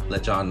dabble,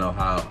 let y'all know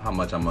how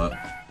much I'm up.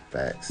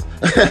 Facts.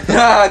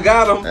 I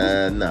got him.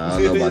 No, I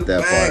don't know about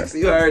that Facts,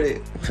 part. you heard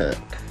it.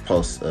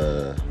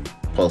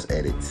 Post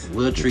edits.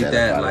 We'll treat Get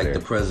that up like outta the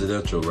there.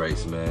 presidential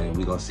race, man.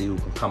 We're gonna see who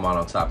can come out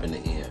on top in the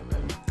end,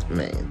 man.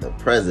 Man, the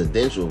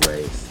presidential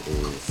race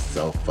is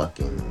so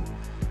fucking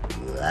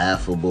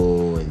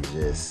laughable and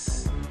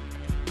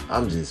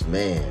I'm just,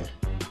 man.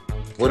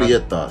 What are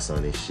your thoughts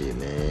on this shit,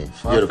 man?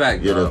 You're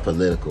the bro.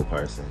 political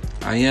person.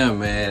 I am,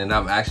 man, and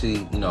I've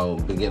actually, been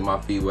getting my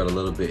feet wet a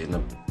little bit in the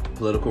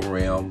political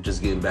realm,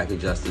 just getting back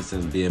adjusted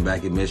since being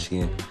back in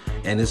Michigan.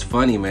 And it's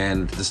funny,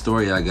 man, the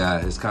story I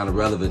got is kind of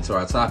relevant to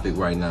our topic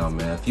right now,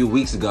 man. A few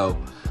weeks ago,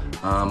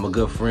 a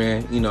good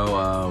friend,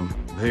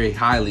 very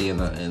highly in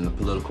the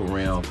political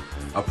realm,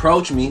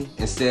 approached me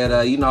and said,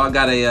 I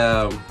got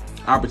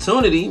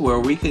opportunity where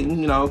we can,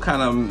 you know,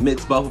 kind of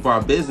mix both of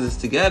our business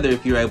together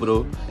if you're able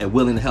to and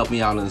willing to help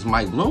me out in this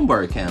Mike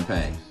Bloomberg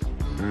campaign.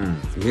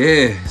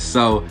 Yeah,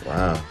 so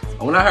Wow.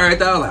 when I heard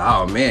that, I was like,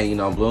 oh man, you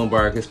know,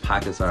 Bloomberg, his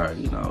pockets are,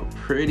 you know,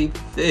 pretty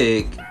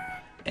thick.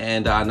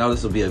 And I know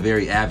this will be a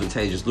very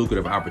advantageous,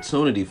 lucrative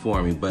opportunity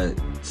for me, but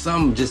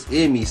something just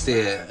in me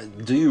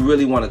said, do you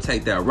really want to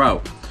take that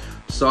route?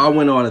 So I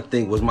went on to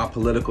think, was my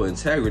political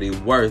integrity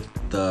worth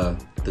the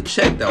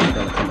check that was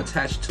going to come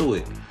attached to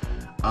it?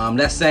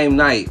 That same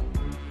night,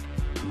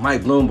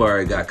 Mike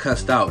Bloomberg got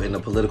cussed out in a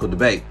political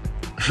debate.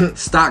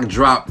 Stock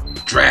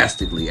dropped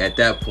drastically at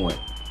that point.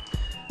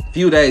 A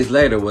few days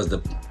later was the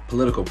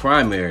political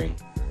primary.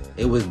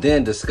 It was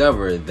then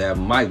discovered that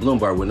Mike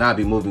Bloomberg would not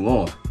be moving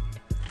on.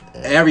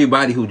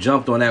 Everybody who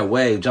jumped on that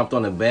wave, jumped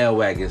on the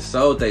bandwagon,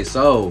 sold they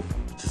soul,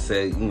 to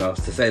say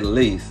the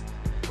least,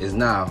 is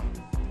now,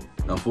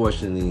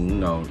 unfortunately, you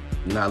know,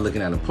 not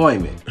looking at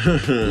appointment. You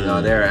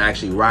know, they're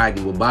actually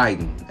riding with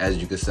Biden, as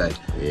you could say.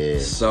 Yeah.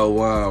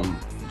 So,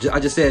 I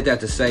just said that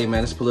to say,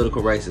 man, this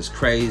political race is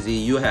crazy.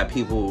 You have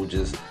people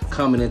just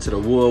coming into the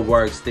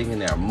woodworks thinking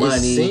they're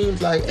money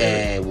seems like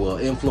and will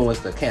influence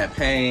the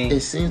campaign. It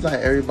seems like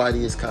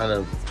everybody is kind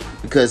of,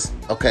 because,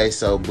 okay,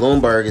 so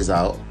Bloomberg is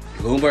out.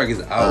 Bloomberg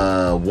is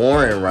out.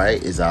 Warren,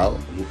 right, is out.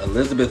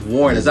 Elizabeth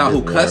Warren is out, who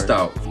Elizabeth cussed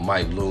Warren. out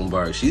Mike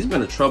Bloomberg. She's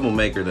been a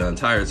troublemaker the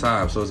entire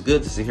time, so it's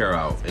good to see her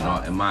out,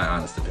 in my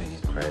honest opinion.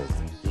 Crazy.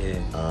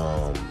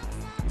 Yeah.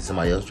 Did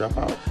somebody else drop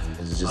out?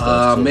 Is it just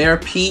those two? Mayor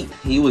Pete,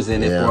 he was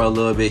in it Yeah. for a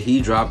little bit. He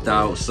dropped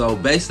out. So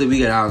basically, we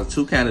got down to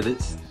two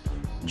candidates,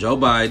 Joe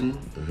Biden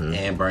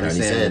and Bernie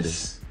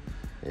Sanders.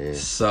 Yeah.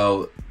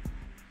 So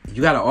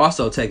you got to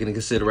also take into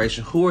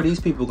consideration, who are these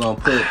people going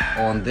to put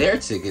on their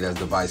ticket as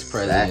the vice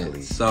president?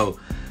 Exactly. So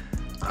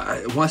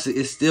once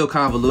it's still But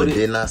convoluted.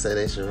 didn't I say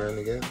they should run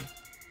together?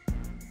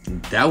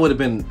 That would have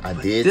been. I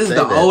did This is say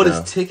the that,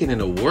 oldest though. ticket in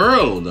the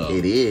world, though.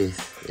 It is.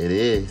 It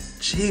is.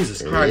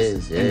 Jesus It Christ.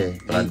 is, yeah.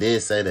 But I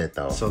did say that,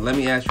 though. So let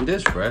me ask you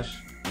this, Fresh.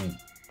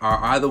 Are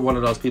either one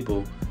of those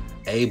people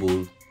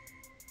able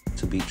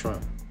to beat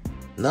Trump?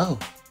 No.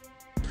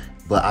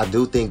 But I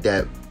do think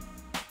that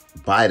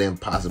Biden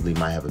possibly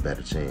might have a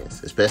better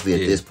chance, especially at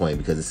this point,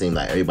 because it seemed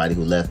like everybody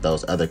who left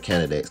those other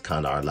candidates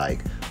kind of are like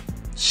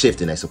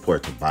shifting their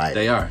support to Biden.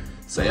 They are.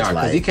 So They it's are.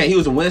 Because like- he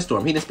was a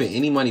windstorm. He didn't spend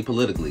any money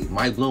politically.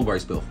 Mike Bloomberg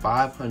spent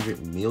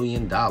 $500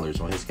 million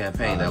on his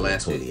campaign that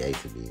lasted 28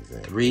 to be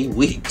exact. 3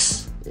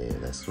 weeks. Yeah,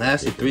 that's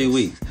Lasted 3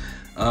 ridiculous. weeks.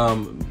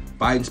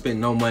 Biden spent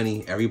no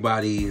money.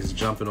 Everybody is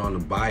jumping on the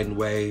Biden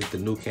wave. The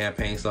new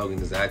campaign slogan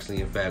is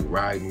actually, in fact,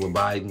 riding with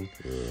Biden.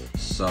 Yeah,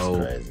 So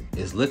it's crazy.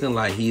 it's looking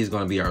like he's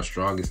going to be our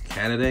strongest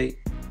candidate.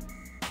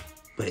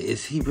 But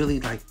is he really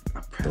like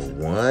a president?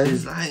 one?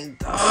 It's like,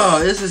 oh,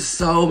 this is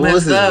so Who was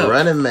messed his up.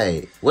 running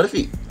mate? What if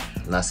he?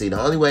 Now, see, the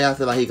only way I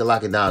feel like he can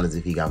lock it down is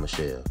if he got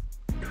Michelle.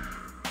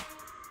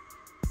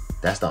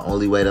 That's the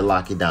only way to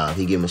lock it down.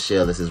 He get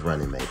Michelle as his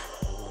running mate.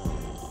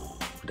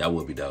 That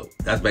would be dope.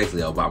 That's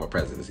basically Obama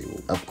presidency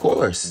move. Of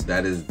course.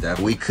 That is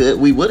definitely.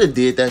 We would have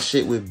did that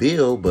shit with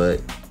Bill,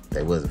 but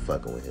they wasn't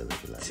fucking with Hillary.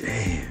 Like,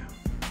 Damn.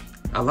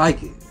 I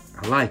like it.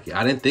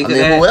 I didn't think I of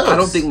mean, that. who else? I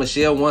don't think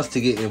Michelle wants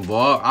to get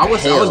involved. I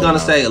was Hell gonna no.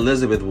 say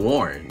Elizabeth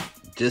Warren,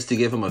 just to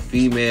give him a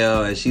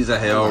female, and she's a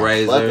fucking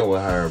hellraiser.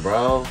 with her,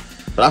 bro.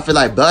 But I feel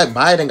like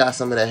Biden got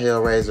some of that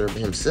hellraiser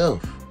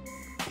himself.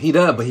 He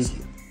does, but he's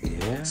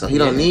So he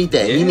don't need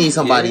that. He needs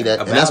somebody that,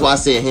 and that's why I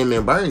said him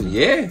and Bernie.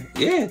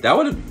 Yeah, that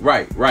would have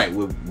right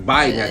with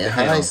Biden at In the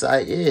helm.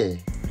 hindsight, yeah.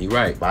 You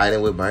right.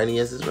 Biden with Bernie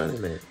as his running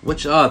mate.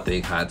 What y'all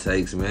think? Hot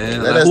takes,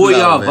 man. Let Like, us who are know,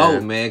 y'all man.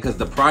 voting, man? Because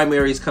the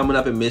primary's coming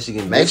up in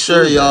Michigan. Make this sure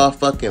Tuesday. y'all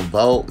fucking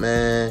vote,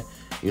 man.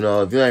 You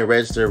know, if you ain't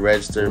registered,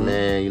 Mm-hmm.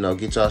 man. You know,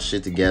 get y'all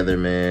shit together,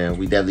 man.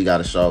 We definitely got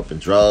to show up in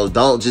droves.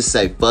 Don't just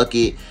say, fuck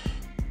it.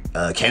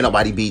 Can't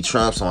nobody beat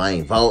Trump, so I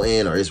ain't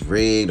voting, or it's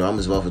rigged, or I'm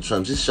just voting for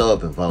Trump. Just show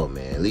up and vote,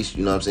 man. At least,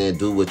 you know what I'm saying?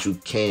 Do what you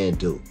can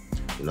do.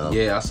 You know?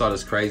 Yeah, I saw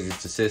this crazy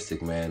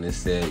statistic, man. It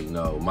said, you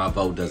know, my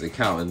vote doesn't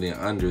count. And then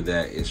under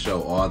that, it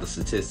showed all the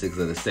statistics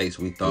of the states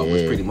we thought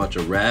was Yeah. pretty much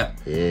a wrap.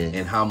 Yeah.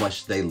 And how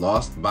much they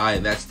lost by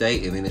in that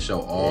state. And then it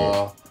showed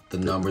all the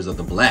numbers of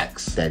the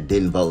blacks. That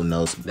didn't vote in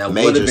those That would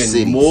major have been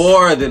cities.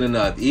 more than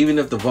enough. Even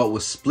if the vote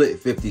was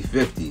split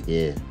 50-50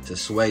 Yeah. to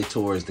sway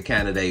towards the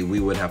candidate we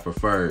would have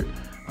preferred.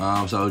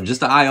 So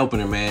just an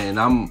eye-opener, man.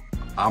 And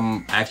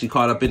I'm actually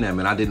caught up in that,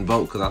 man. I didn't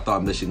vote because I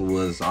thought Michigan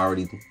was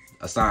already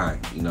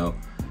assigned, you know.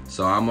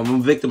 So I'm a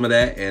victim of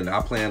that, and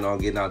I plan on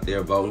getting out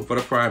there voting for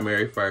the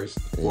primary first,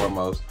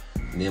 foremost,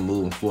 and then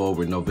moving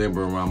forward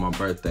November around my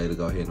birthday to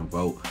go ahead and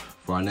vote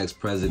for our next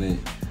president,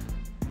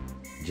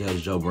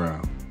 Judge Joe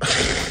Brown.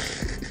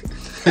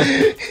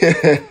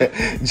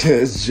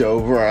 Just Joe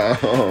Brown.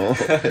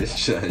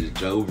 Judge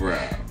Joe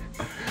Brown.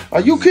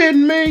 Are you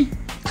kidding me?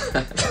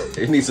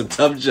 They need some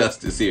tough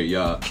justice here,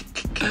 y'all.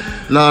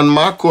 Not in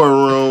my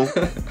courtroom.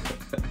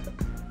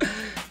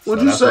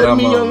 What'd you That's say what to I'm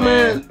me, on, young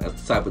man?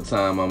 That's the type of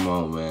time I'm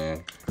on,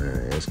 man.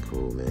 Alright, that's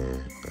cool,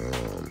 man.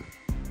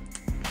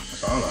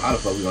 I don't know how the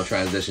fuck we gonna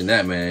transition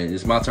that, man.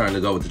 It's my turn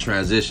to go with the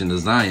transition to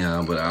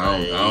Zion, but I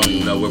don't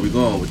even know where we're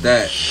going with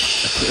that.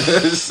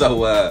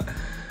 So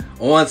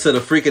on to the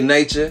freak of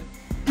nature.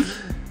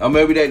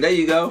 Maybe there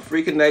you go.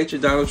 Freak of nature,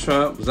 Donald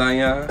Trump,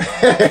 Zion.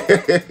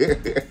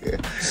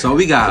 So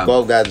we got... They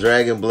both got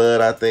dragon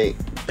blood, I think.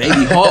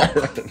 Baby Hawk,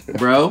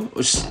 bro.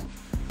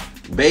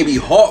 Baby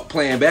Hawk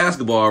playing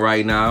basketball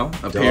right now,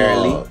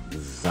 apparently. Dog,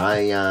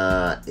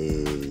 Zion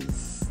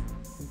is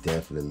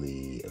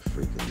definitely a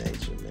freak of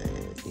nature,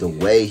 man. The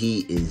way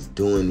he is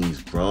doing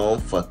these grown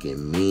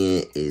fucking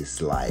men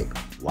is like,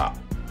 wow.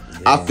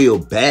 Yeah. I feel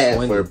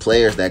bad for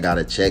players that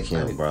gotta check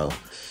him, bro.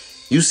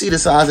 You see the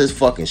size of his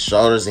fucking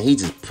shoulders, and he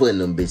just putting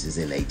them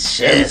bitches in their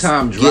chest. Every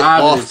time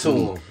driving to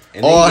him.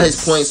 And all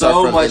his points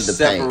are from much in the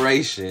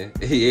separation.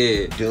 paint.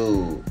 Yeah.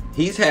 Dude.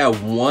 He's had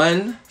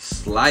one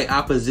slight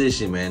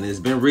opposition, man. It's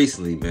been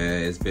recently,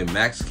 man. It's been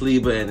Max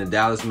Kleber and the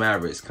Dallas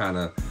Mavericks kind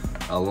of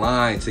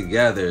aligned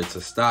together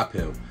to stop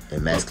him.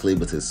 And Max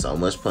Kleber took so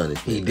much punishment.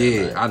 He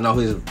did. I know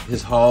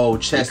his whole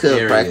chest area. He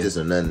couldn't practice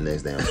or nothing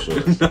next day, I'm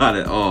sure. Not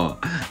at all.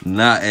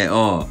 Not at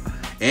all.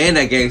 And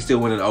that game still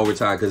went in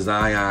overtime because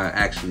Zion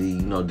actually,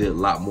 did a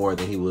lot more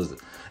than he was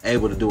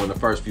able to do in the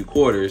first few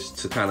quarters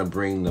to kind of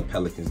bring the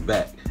Pelicans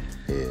back.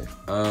 Yeah.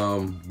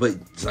 But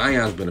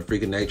Zion's been a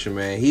freak of nature,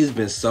 man. He's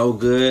been so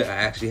good. I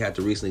actually had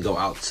to recently go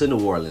out to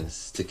New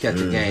Orleans to catch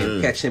a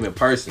game, catch him in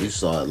person. You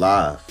saw it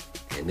live.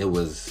 And it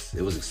was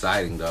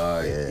exciting,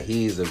 dog. Yeah.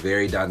 He's a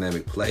very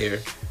dynamic player.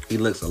 He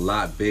looks a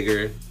lot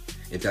bigger,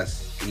 if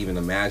that's even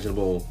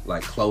imaginable,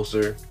 like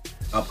closer.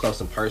 Up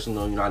close and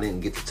personal, I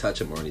didn't get to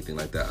touch him or anything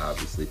like that,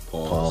 obviously.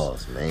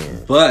 Pause,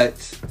 man.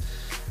 But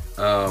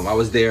I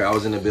was there, I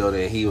was in the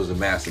building, and he was a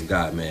massive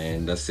guy,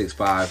 man. The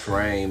 6'5"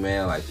 frame,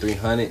 man, like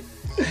 300.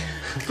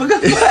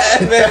 Forgot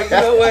that, man. You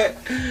know what?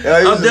 Yo,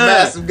 he was a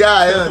massive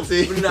guy, huh,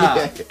 T?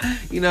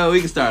 Nah. We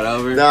can start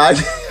over. Nah,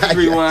 I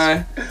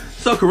rewind.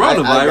 So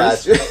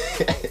coronavirus. I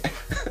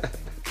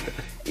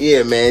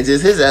yeah, man,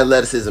 just his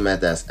athleticism at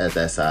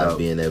that size,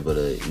 being able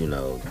to,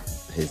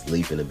 his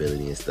leaping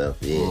ability and stuff.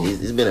 Yeah,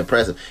 he's been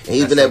impressive. And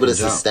he's been able to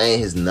sustain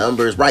his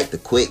numbers, the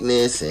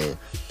quickness, and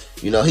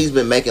he's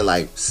been making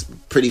like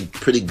pretty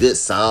good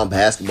sound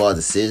basketball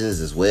decisions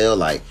as well.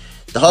 Like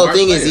the whole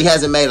thing is he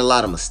hasn't made a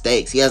lot of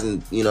mistakes. He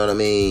hasn't,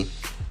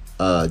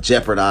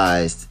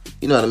 jeopardized,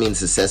 the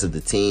success of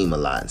the team a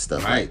lot and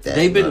stuff like that.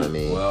 They've been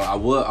well, I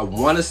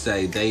want to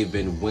say they've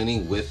been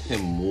winning with him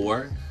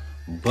more.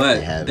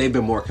 But they've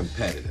been more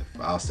competitive.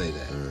 I'll say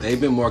that. They've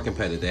been more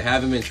competitive. They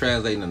haven't been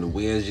translating into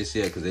wins just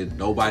yet because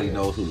nobody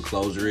knows who the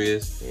closer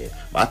is. Yeah,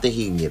 but I think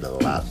he can get a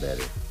lot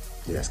better.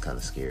 Yeah. That's kind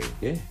of scary.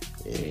 Yeah.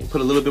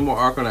 Put a little bit more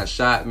arc on that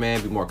shot,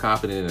 man. Be more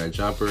confident in that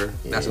jumper.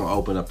 Yeah. That's gonna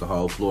open up the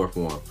whole floor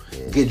for him.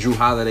 Yeah. Get Drew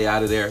Holiday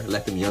out of there.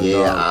 Let them young dogs.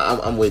 Yeah,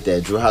 I'm with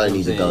that. Drew Holiday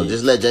needs to go.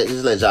 Just let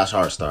Josh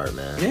Hart start,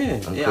 man. Yeah.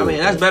 Cool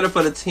that's better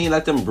for the team.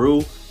 Let them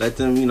brew. Let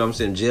them,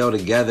 gel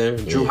together.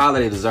 Yeah. Drew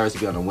Holiday deserves to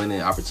be on a winning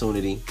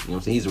opportunity.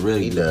 He's a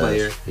really good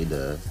player. He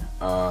does.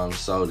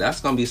 So that's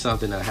gonna be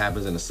something that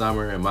happens in the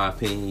summer, in my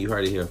opinion. You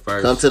heard it here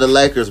first. Come to the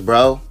Lakers,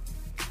 bro.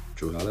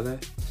 Drew Holiday.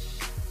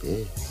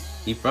 Yeah.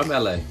 He from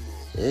LA.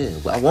 Yeah,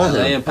 I want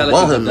him. And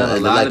Pelicans have done a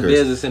lot of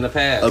business in the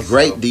past. A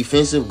great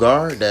defensive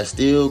guard that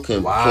still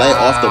can play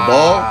off the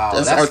ball.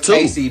 That's our two.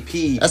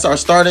 KCP. That's our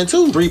starting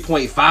two.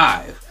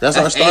 3.5. That's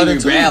our starting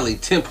two. Rally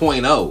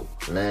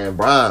 10.0. Man,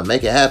 Brian,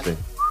 make it happen.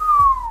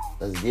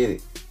 Let's get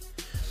it.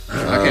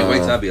 I can't wait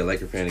till I be a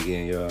Laker fan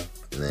again, y'all.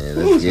 Man,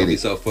 it's gonna be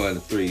so fun in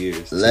 3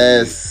 years.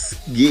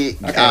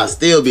 I'll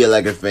still be a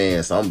Laker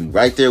fan, so I'm gonna be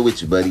right there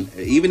with you, buddy.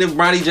 Even if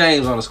Bronny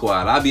James on the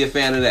squad, I'll be a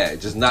fan of that.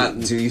 Just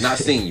not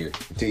senior.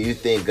 Do you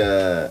think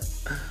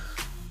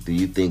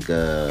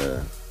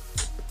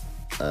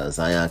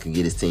Zion can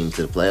get his team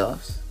to the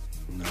playoffs?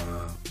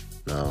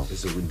 No.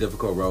 It's a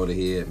difficult road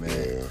ahead,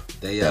 man.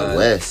 Yeah.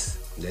 West.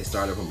 They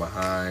started from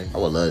behind. I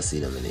would love to see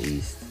them in the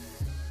East.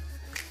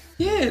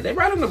 Yeah, they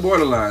right on the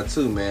borderline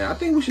too, man. I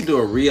think we should do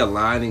a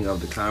realigning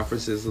of the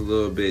conferences a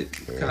little bit,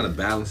 kind of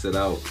balance it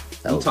out.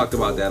 We talked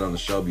about that on the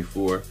show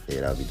before. Yeah,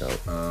 that'd be dope.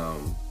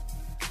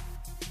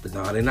 But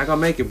no, they're not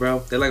gonna make it, bro.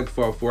 They're like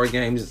 4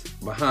 games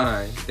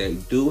behind. They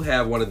do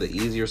have one of the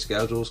easier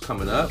schedules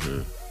coming up,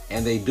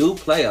 and they do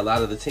play a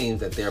lot of the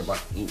teams that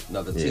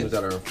teams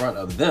that are in front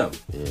of them.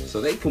 Yeah.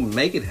 So they can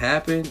make it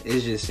happen.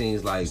 It just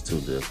seems like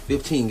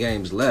 15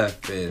 games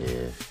left,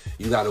 and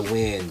you got to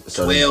win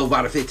 12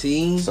 out of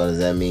 15. So does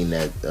that mean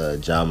that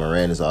John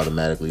Moran is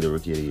automatically the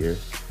Rookie of the Year?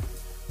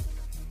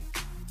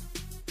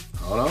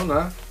 Hold on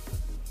now.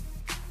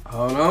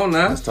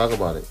 Let's talk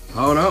about it.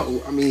 Hold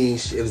on. I mean,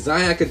 if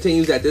Zion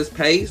continues at this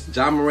pace,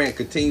 John Morant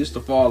continues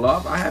to fall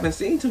off. I haven't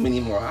seen too many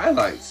more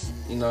highlights,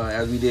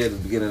 as we did at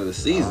the beginning of the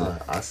season.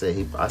 I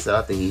think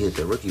he hit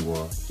the rookie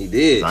wall. He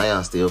did.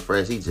 Zion's still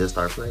fresh. He just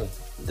started playing.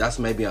 That's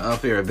maybe an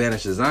unfair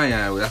advantage to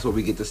Zion. That's what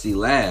we get to see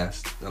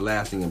last, a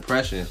lasting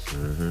impression.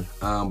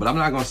 But I'm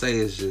not going to say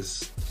it's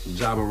just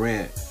John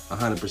Morant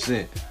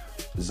 100%.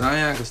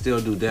 Zion can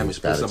still do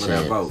damage, put some of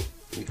that vote.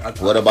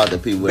 What about the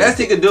people? Best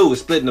he could do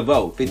is splitting the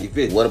vote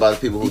 50-50. What about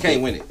the people who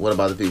can't win it? What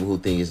about the people who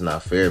think it's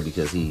not fair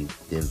because he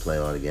didn't play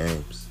all the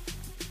games?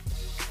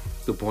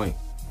 Good point.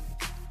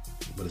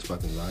 But it's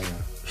fucking Zion.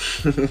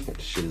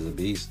 Shit is a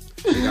beast.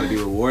 He gotta be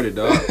rewarded,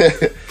 dog.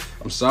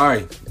 I'm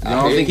sorry. You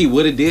don't think he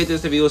would have did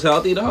this if he was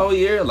healthy the whole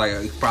year? Like,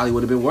 it probably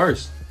would have been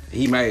worse.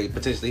 He may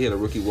potentially hit a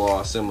rookie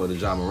wall similar to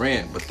Ja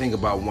Morant, but think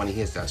about when he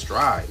hits that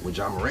stride. When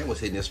Ja Morant was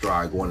hitting his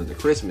stride going into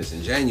Christmas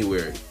in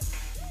January.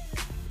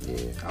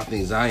 Yeah, I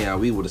think Zion,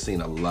 we would have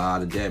seen a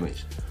lot of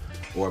damage.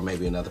 Or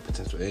maybe another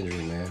potential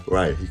injury, man.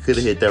 Right. He could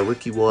have hit that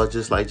rookie wall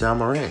just like Ja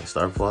Morant.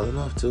 Start falling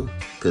off, too.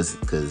 Because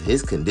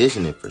his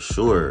conditioning, for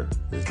sure,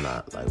 is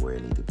not like where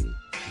it need to be.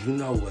 You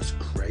know what's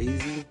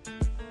crazy?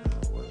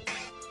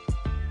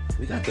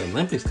 We got the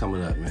Olympics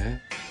coming up, man.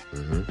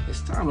 Mm-hmm.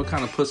 It's time to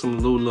kind of put some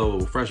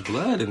little fresh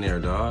blood in there,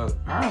 dog.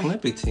 Our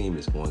Olympic team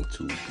is going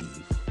to be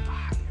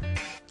fire.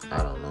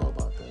 I don't know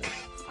about that.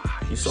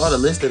 Fire. You saw the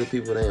list of the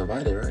people they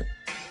invited, right?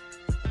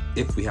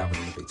 If we have an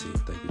Olympic team.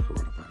 Thank you,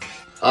 coronavirus.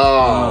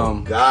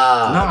 Oh,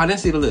 God. No, I didn't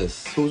see the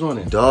list. Who's on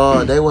it?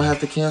 Dog, they will have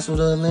to cancel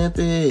the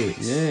Olympics.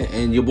 Yeah,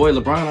 and your boy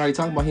LeBron already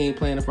talked about he ain't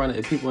playing in front of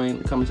if people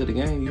ain't coming to the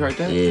game. You heard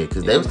that? Yeah,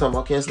 because they was talking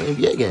about canceling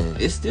NBA games.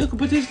 It still could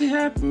potentially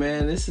happen,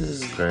 man. This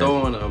is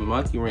throwing a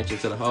monkey wrench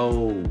into the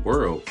whole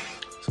world.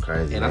 It's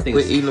crazy. And man. I think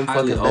it's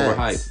highly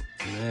overhyped.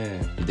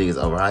 Man. You think it's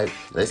overhyped?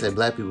 They say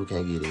black people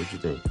can't get it. What you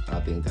think?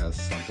 I think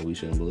that's something we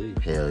shouldn't believe.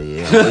 Hell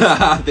yeah.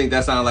 I think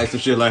that sounds like some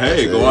shit like,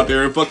 hey, go out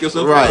there and fuck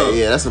yourself right, up.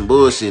 Yeah, that's some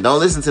bullshit. Don't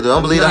listen to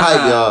don't believe the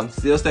hype, y'all.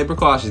 Still stay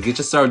precautious. Get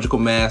your surgical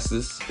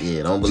masks.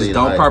 Yeah, don't believe Just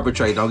don't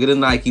perpetrate. Don't get a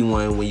Nike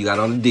one when you got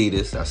on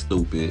Adidas. That's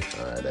stupid.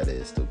 Alright, that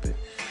is stupid.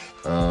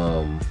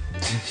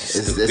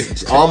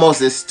 It's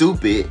almost as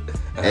stupid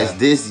as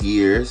this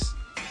year's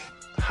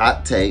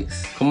hot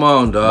takes. Come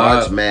on,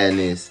 dog. March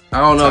Madness. I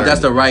don't know if that's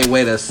the right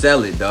way to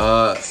sell it,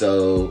 dog.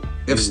 So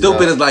if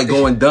stupid is like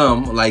going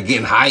dumb, like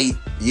getting hype,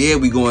 yeah,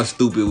 we going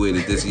stupid with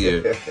it this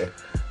year.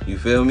 You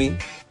feel me?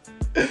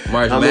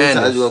 March How Madness. many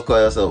times you gonna call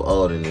yourself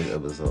old in this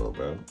episode,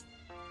 bro?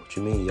 What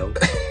you mean, yo?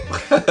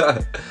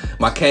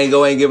 My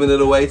Kango ain't giving it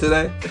away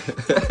today?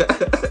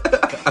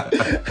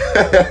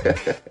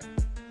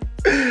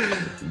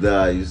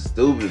 Nah, you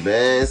stupid,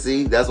 man.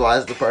 See, that's why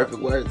it's the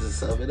perfect word to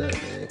sum it up,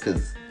 man.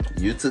 Because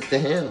you took the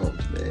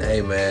helms, man.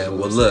 Hey, man.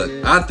 Well, look,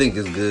 I think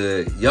it's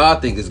good. Y'all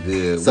think it's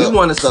good. So, we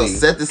want to see.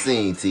 So set the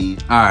scene, T.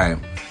 All right.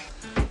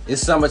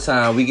 It's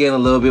summertime. We getting a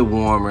little bit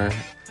warmer.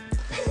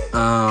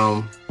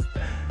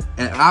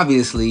 And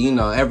obviously, you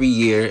know, every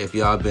year, if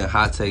y'all been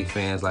Hot Take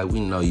fans, like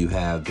we know you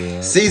have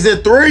been.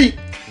 Season 3.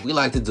 We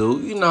like to do,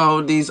 you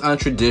know, these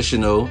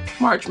untraditional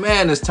March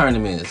Madness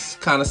tournaments.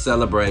 Kind of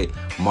celebrate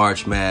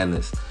March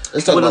Madness.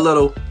 Let's talk with about, a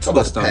little talk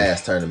about the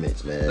past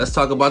tournaments, man. Let's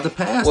talk about the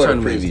past or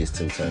tournaments. The previous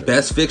 2 tournaments.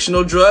 Best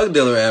fictional drug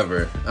dealer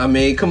ever. I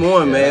mean, come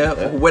on, man.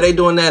 Yeah. Where they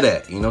doing that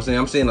at? You know what I'm saying?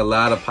 I'm seeing a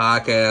lot of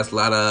podcasts, a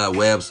lot of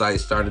websites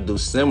starting to do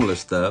similar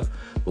stuff.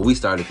 But we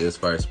started this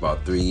first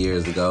about 3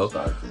 years ago.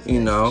 You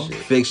know,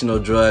 fictional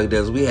drug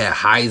dealers. We had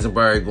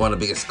Heisenberg going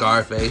up against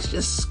Scarface.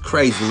 Just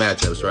crazy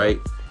matchups, right?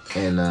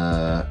 And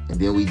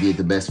then we did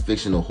the best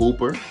fictional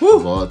hooper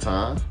of all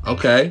time.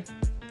 Okay.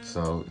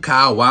 So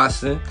Kyle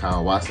Watson.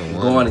 Kyle Watson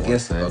won. Going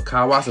against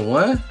Kyle Watson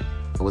won?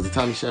 Or was it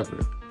Tommy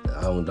Shepard?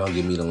 Don't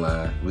give me the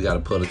line. We got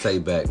to pull the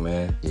tape back,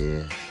 man.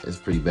 Yeah, it's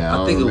pretty bad.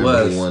 I think it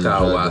was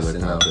Kyle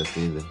Watson.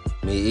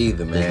 Me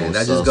either, man.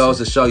 That just goes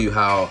to show you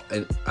how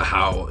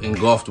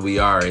engulfed we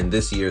are in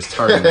this year's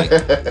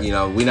tournament. You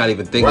know, we're not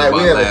even thinking about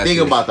last year. We haven't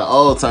think about the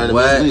old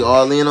tournaments. We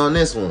all in on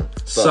this one.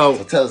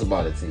 So tell us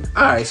about it, T.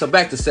 All right, so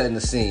back to setting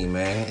the scene,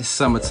 man. It's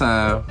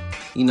summertime.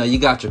 You know, you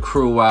got your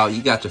crew out.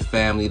 You got your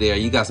family there.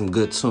 You got some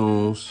good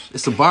tunes.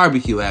 It's a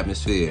barbecue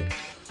atmosphere.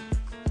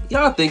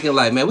 Y'all thinking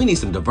like, man, we need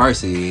some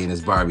diversity in this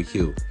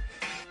barbecue.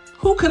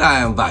 Who could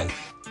I invite?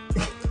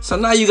 So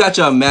now you got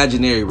your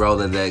imaginary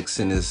Rolodex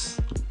in this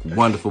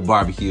wonderful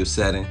barbecue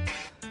setting.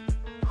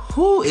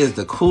 Who is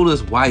the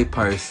coolest white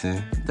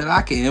person that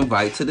I can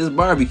invite to this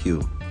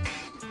barbecue?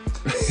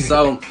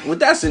 So with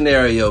that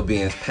scenario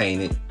being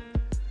painted,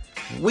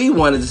 we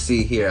wanted to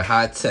see here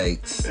Hot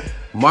Takes,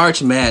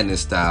 March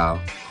Madness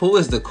style. Who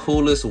is the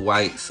coolest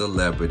white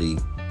celebrity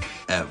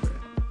ever?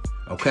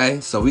 Okay,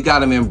 so we got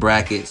them in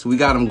brackets. We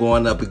got them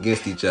going up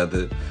against each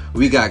other.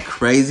 We got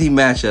crazy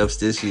matchups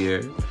this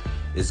year.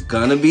 It's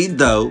gonna be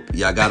dope.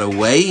 Y'all gotta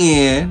weigh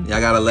in. Y'all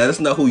gotta let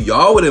us know who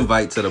y'all would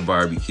invite to the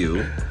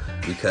barbecue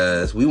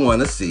because we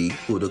want to see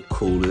who the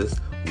coolest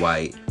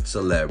white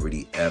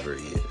celebrity ever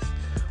is.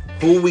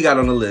 Who we got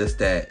on the list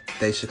that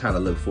they should kind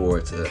of look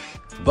forward to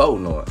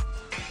voting on.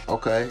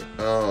 Okay,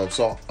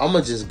 so I'm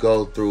gonna just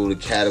go through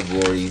the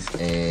categories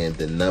and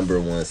the number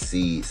 1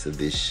 seeds of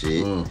this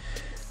shit.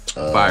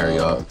 Fire,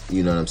 y'all.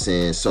 You know what I'm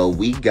saying? So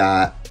we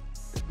got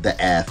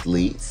the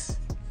athletes.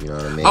 You know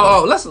what I mean?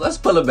 Oh, let's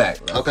pull it back.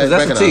 Okay,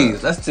 that's a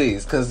tease. Let's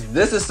tease because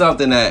this is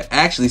something that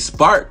actually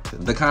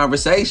sparked the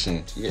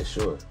conversation. Yeah,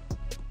 sure.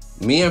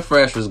 Me and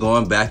Fresh was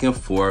going back and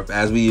forth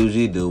as we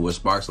usually do, which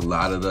sparks a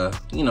lot of the,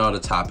 you know, the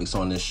topics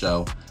on this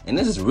show. And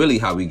this is really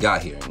how we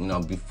got here. You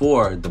know,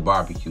 before the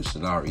barbecue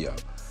scenario.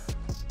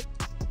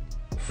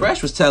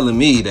 Fresh was telling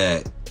me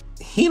that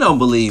he don't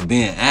believe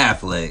Ben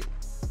Affleck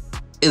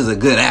is a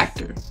good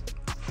actor.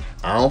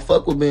 I don't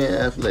fuck with Ben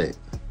Affleck.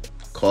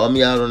 Call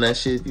me out on that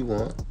shit if you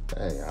want.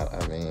 Hey,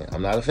 I mean,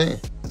 I'm not a fan.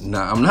 No,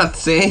 I'm not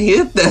saying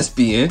he's a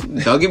thespian.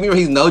 Don't get me wrong.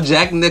 He's no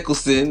Jack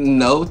Nicholson,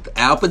 no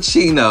Al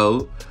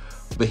Pacino.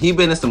 But he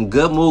been in some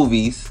good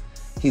movies.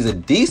 He's a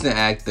decent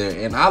actor.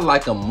 And I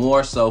like him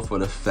more so for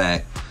the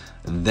fact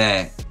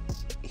that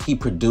he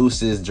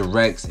produces,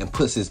 directs, and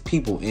puts his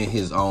people in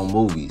his own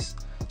movies.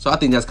 So I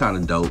think that's kind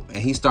of dope. And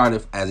he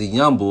started as a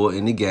young boy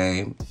in the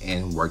game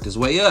and worked his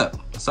way up.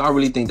 So I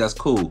really think that's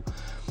cool.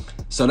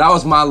 So that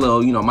was my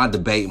little, my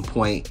debating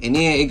point. And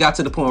then it got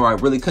to the point where I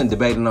really couldn't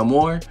debate it no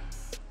more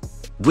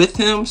with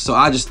him. So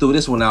I just threw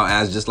this one out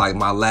as just like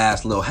my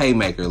last little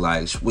haymaker.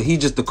 Like, well, he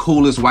just the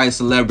coolest white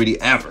celebrity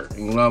ever.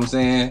 You know what I'm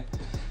saying?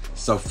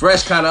 So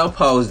Fresh kind of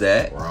opposed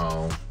that.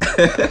 Wrong.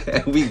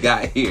 And we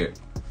got here.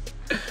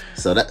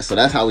 So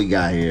that's how we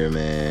got here,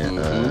 man.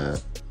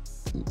 Mm-hmm.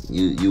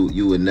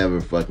 You would never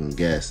fucking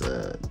guess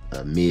a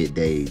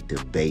midday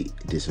debate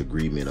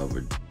disagreement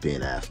over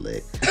Ben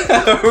Affleck.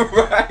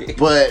 Right.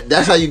 But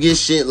that's how you get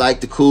shit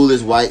like the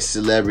coolest white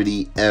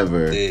celebrity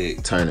ever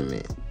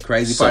tournament.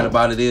 Crazy part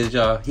about it is,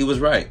 y'all, he was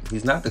right.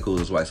 He's not the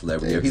coolest white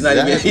celebrity.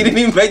 Exactly. He didn't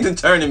even make the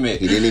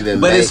tournament. He didn't even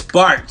but make it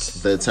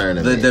sparked the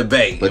tournament. The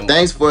debate. But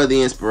thanks for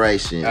the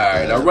inspiration. All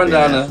right, I'll run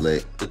down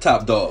the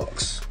top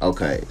dogs.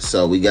 Okay,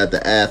 so we got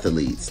the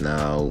athletes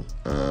now.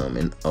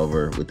 And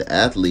over with the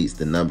athletes,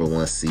 the number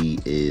 1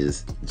 seed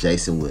is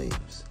Jason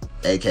Williams,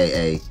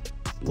 aka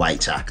White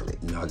Chocolate.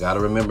 Y'all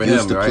gotta remember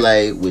Used him, to right?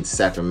 play with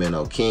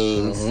Sacramento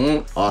Kings.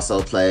 Mm-hmm.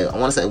 Also played, I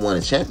want to say, won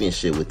a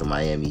championship with the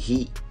Miami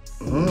Heat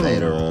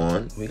later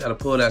on. We gotta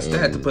pull that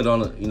stat to put on,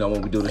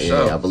 when we do the Yeah,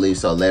 show. I believe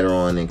so. Later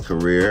on in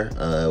career,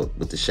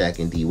 with the Shaq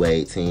and D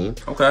Wade team.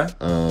 Okay.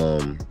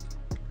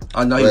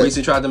 I know he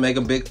recently tried to make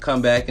a big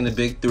comeback in the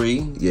Big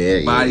Three.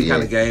 Yeah, Body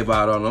kind of gave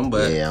out on him,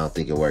 but yeah, I don't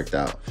think it worked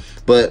out.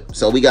 But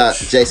so we got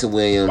Jason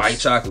Williams, White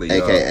Chocolate,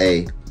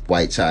 aka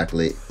White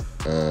Chocolate.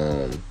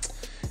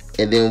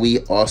 And then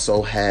we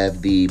also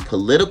have the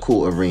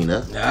political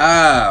arena,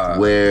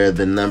 where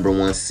the number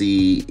 1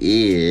 seed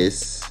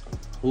is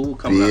who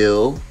coming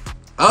Bill.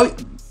 Oh,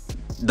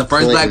 the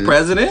first Clinton black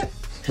president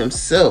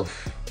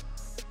himself.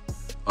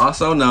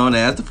 Also known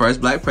as the first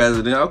black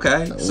president.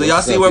 Okay. So What's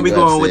y'all see up, where we you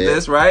going with upset?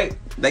 this, right?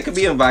 They could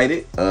be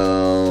invited.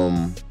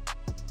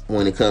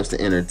 When it comes to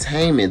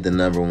entertainment, the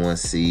number 1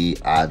 seed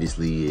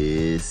obviously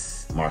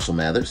is Marshall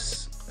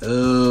Mathers.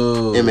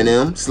 Oh.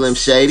 Eminem, Slim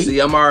Shady. See,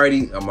 I'm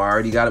already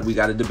got it. We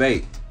got a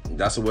debate.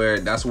 That's where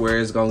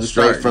it's going to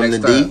start. Straight from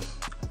next the time. D.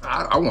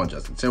 I want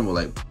Justin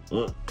Timberlake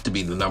to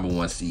be the number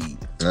 1 seed.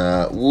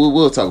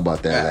 We'll talk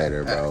about that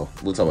later, bro.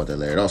 We'll talk about that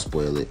later. Don't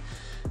spoil it.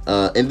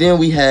 And then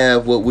we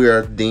have what we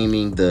are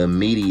deeming the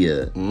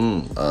media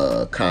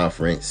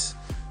conference,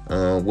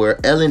 where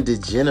Ellen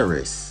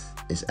DeGeneres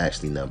is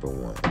actually number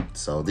 1.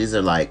 So these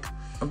are like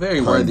a very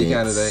worthy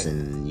pundits candidate,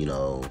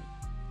 and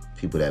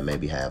people that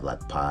maybe have like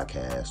a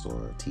podcast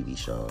or a TV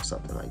show or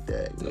something like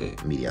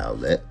that. Media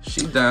outlet.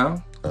 She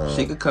down.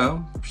 She could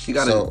come. She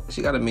got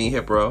a mean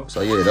hip, bro.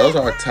 So yeah, those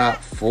are our top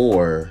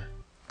 4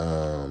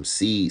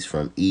 seeds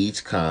from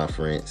each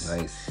conference.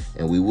 Nice.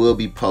 And we will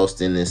be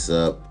posting this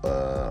up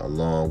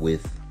along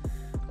with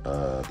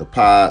the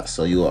pod,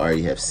 so you will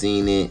already have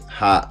seen it.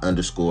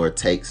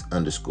 hot_takes_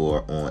 on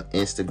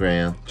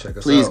Instagram. Check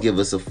us Please out. give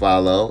us a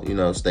follow.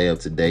 Stay up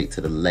to date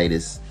to the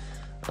latest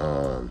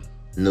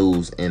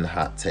news and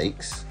hot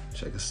takes.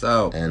 Check us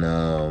out. And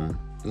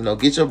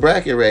get your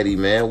bracket ready,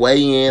 man.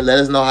 Weigh in. Let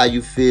us know how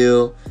you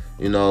feel.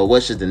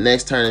 What should the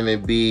next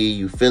tournament be?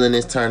 You feeling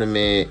this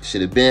tournament?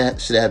 Should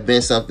it have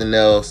been something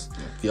else?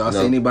 If y'all see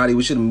anybody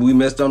we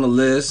missed on the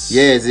list?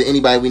 Yeah, is there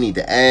anybody we need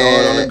to add?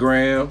 Throw it on the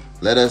gram.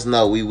 Let us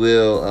know. We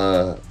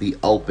will be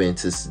open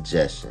to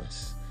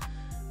suggestions.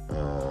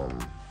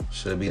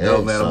 Should be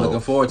dope, man. I'm looking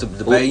forward to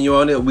debating you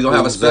on it. We're going to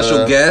have a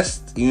special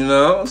guest,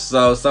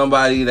 so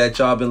somebody that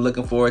y'all been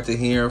looking forward to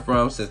hearing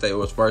from since they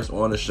was first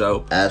on the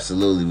show.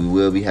 Absolutely. We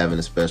will be having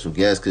a special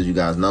guest because you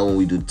guys know when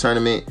we do the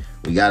tournament,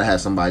 we got to have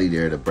somebody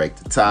there to break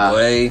the tie.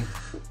 Boy.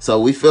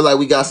 So we feel like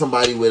we got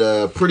somebody with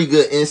a pretty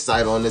good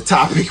insight on the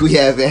topic we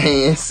have at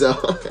hand. So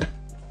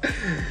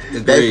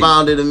they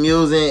found it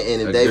amusing,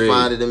 and if they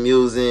find it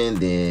amusing,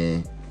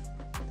 then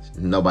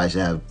nobody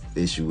should have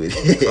issue with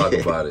it. Talk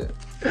about it.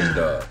 Good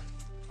dog.